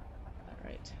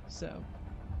 Alright, so...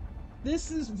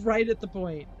 This is right at the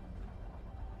point.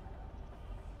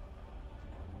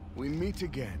 We meet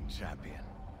again, champion.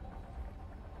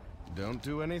 Don't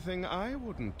do anything I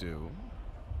wouldn't do.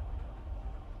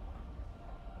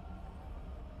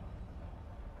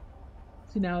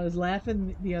 See, now I was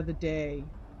laughing the other day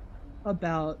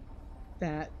about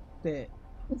that bit.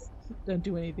 Don't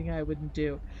do anything I wouldn't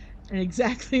do. And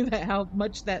exactly that, how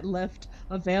much that left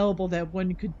available that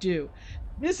one could do.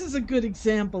 This is a good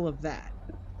example of that.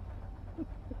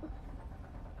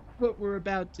 What we're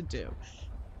about to do.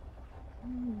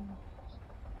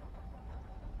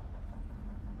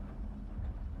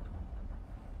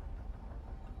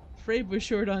 Afraid we're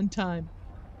short on time.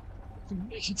 To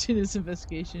continue this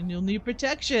investigation, you'll need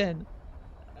protection.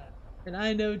 And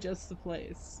I know just the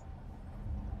place.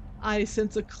 I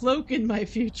sense a cloak in my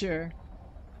future.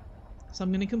 So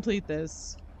I'm going to complete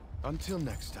this. Until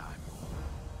next time.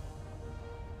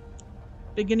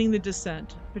 Beginning the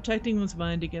descent. Protecting one's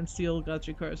mind against the old gods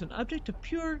requires an object of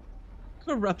pure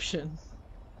corruption.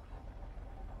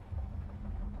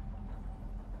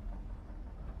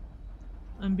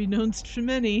 Unbeknownst to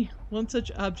many, one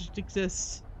such object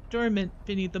exists, dormant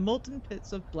beneath the molten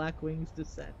pits of Blackwing's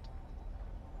descent.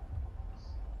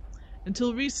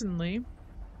 Until recently,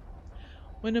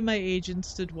 one of my agents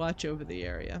stood watch over the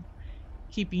area,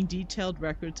 keeping detailed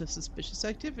records of suspicious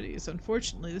activities.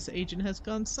 Unfortunately, this agent has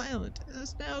gone silent, and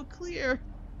it's now clear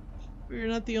we are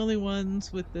not the only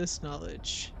ones with this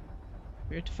knowledge. If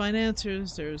we are to find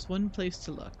answers, there is one place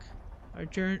to look.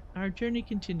 Our journey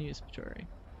continues, Victoria.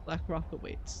 Black Rock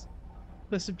awaits.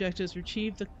 Quest objectives: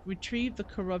 retrieve the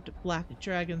corrupt Black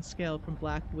Dragon scale from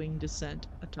Blackwing Descent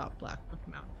atop Black Rock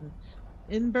Mountain.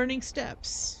 In Burning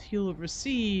Steps, you'll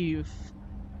receive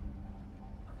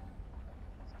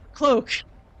cloak.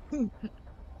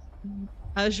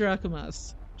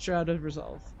 Azrakamas, Shroud of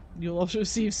Resolve. You'll also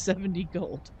receive 70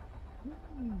 gold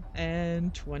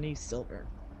and 20 silver.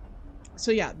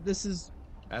 So yeah, this is.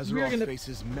 Azeroth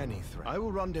faces many threats. I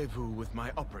will rendezvous with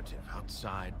my operative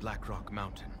outside Blackrock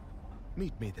Mountain.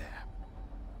 Meet me there.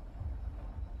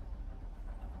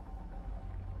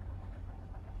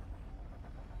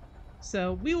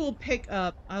 So we will pick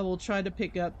up. I will try to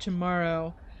pick up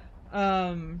tomorrow.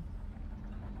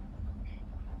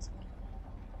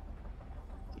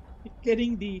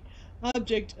 Getting the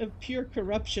object of pure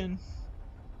corruption.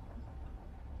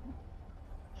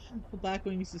 The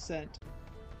Blackwing's Descent.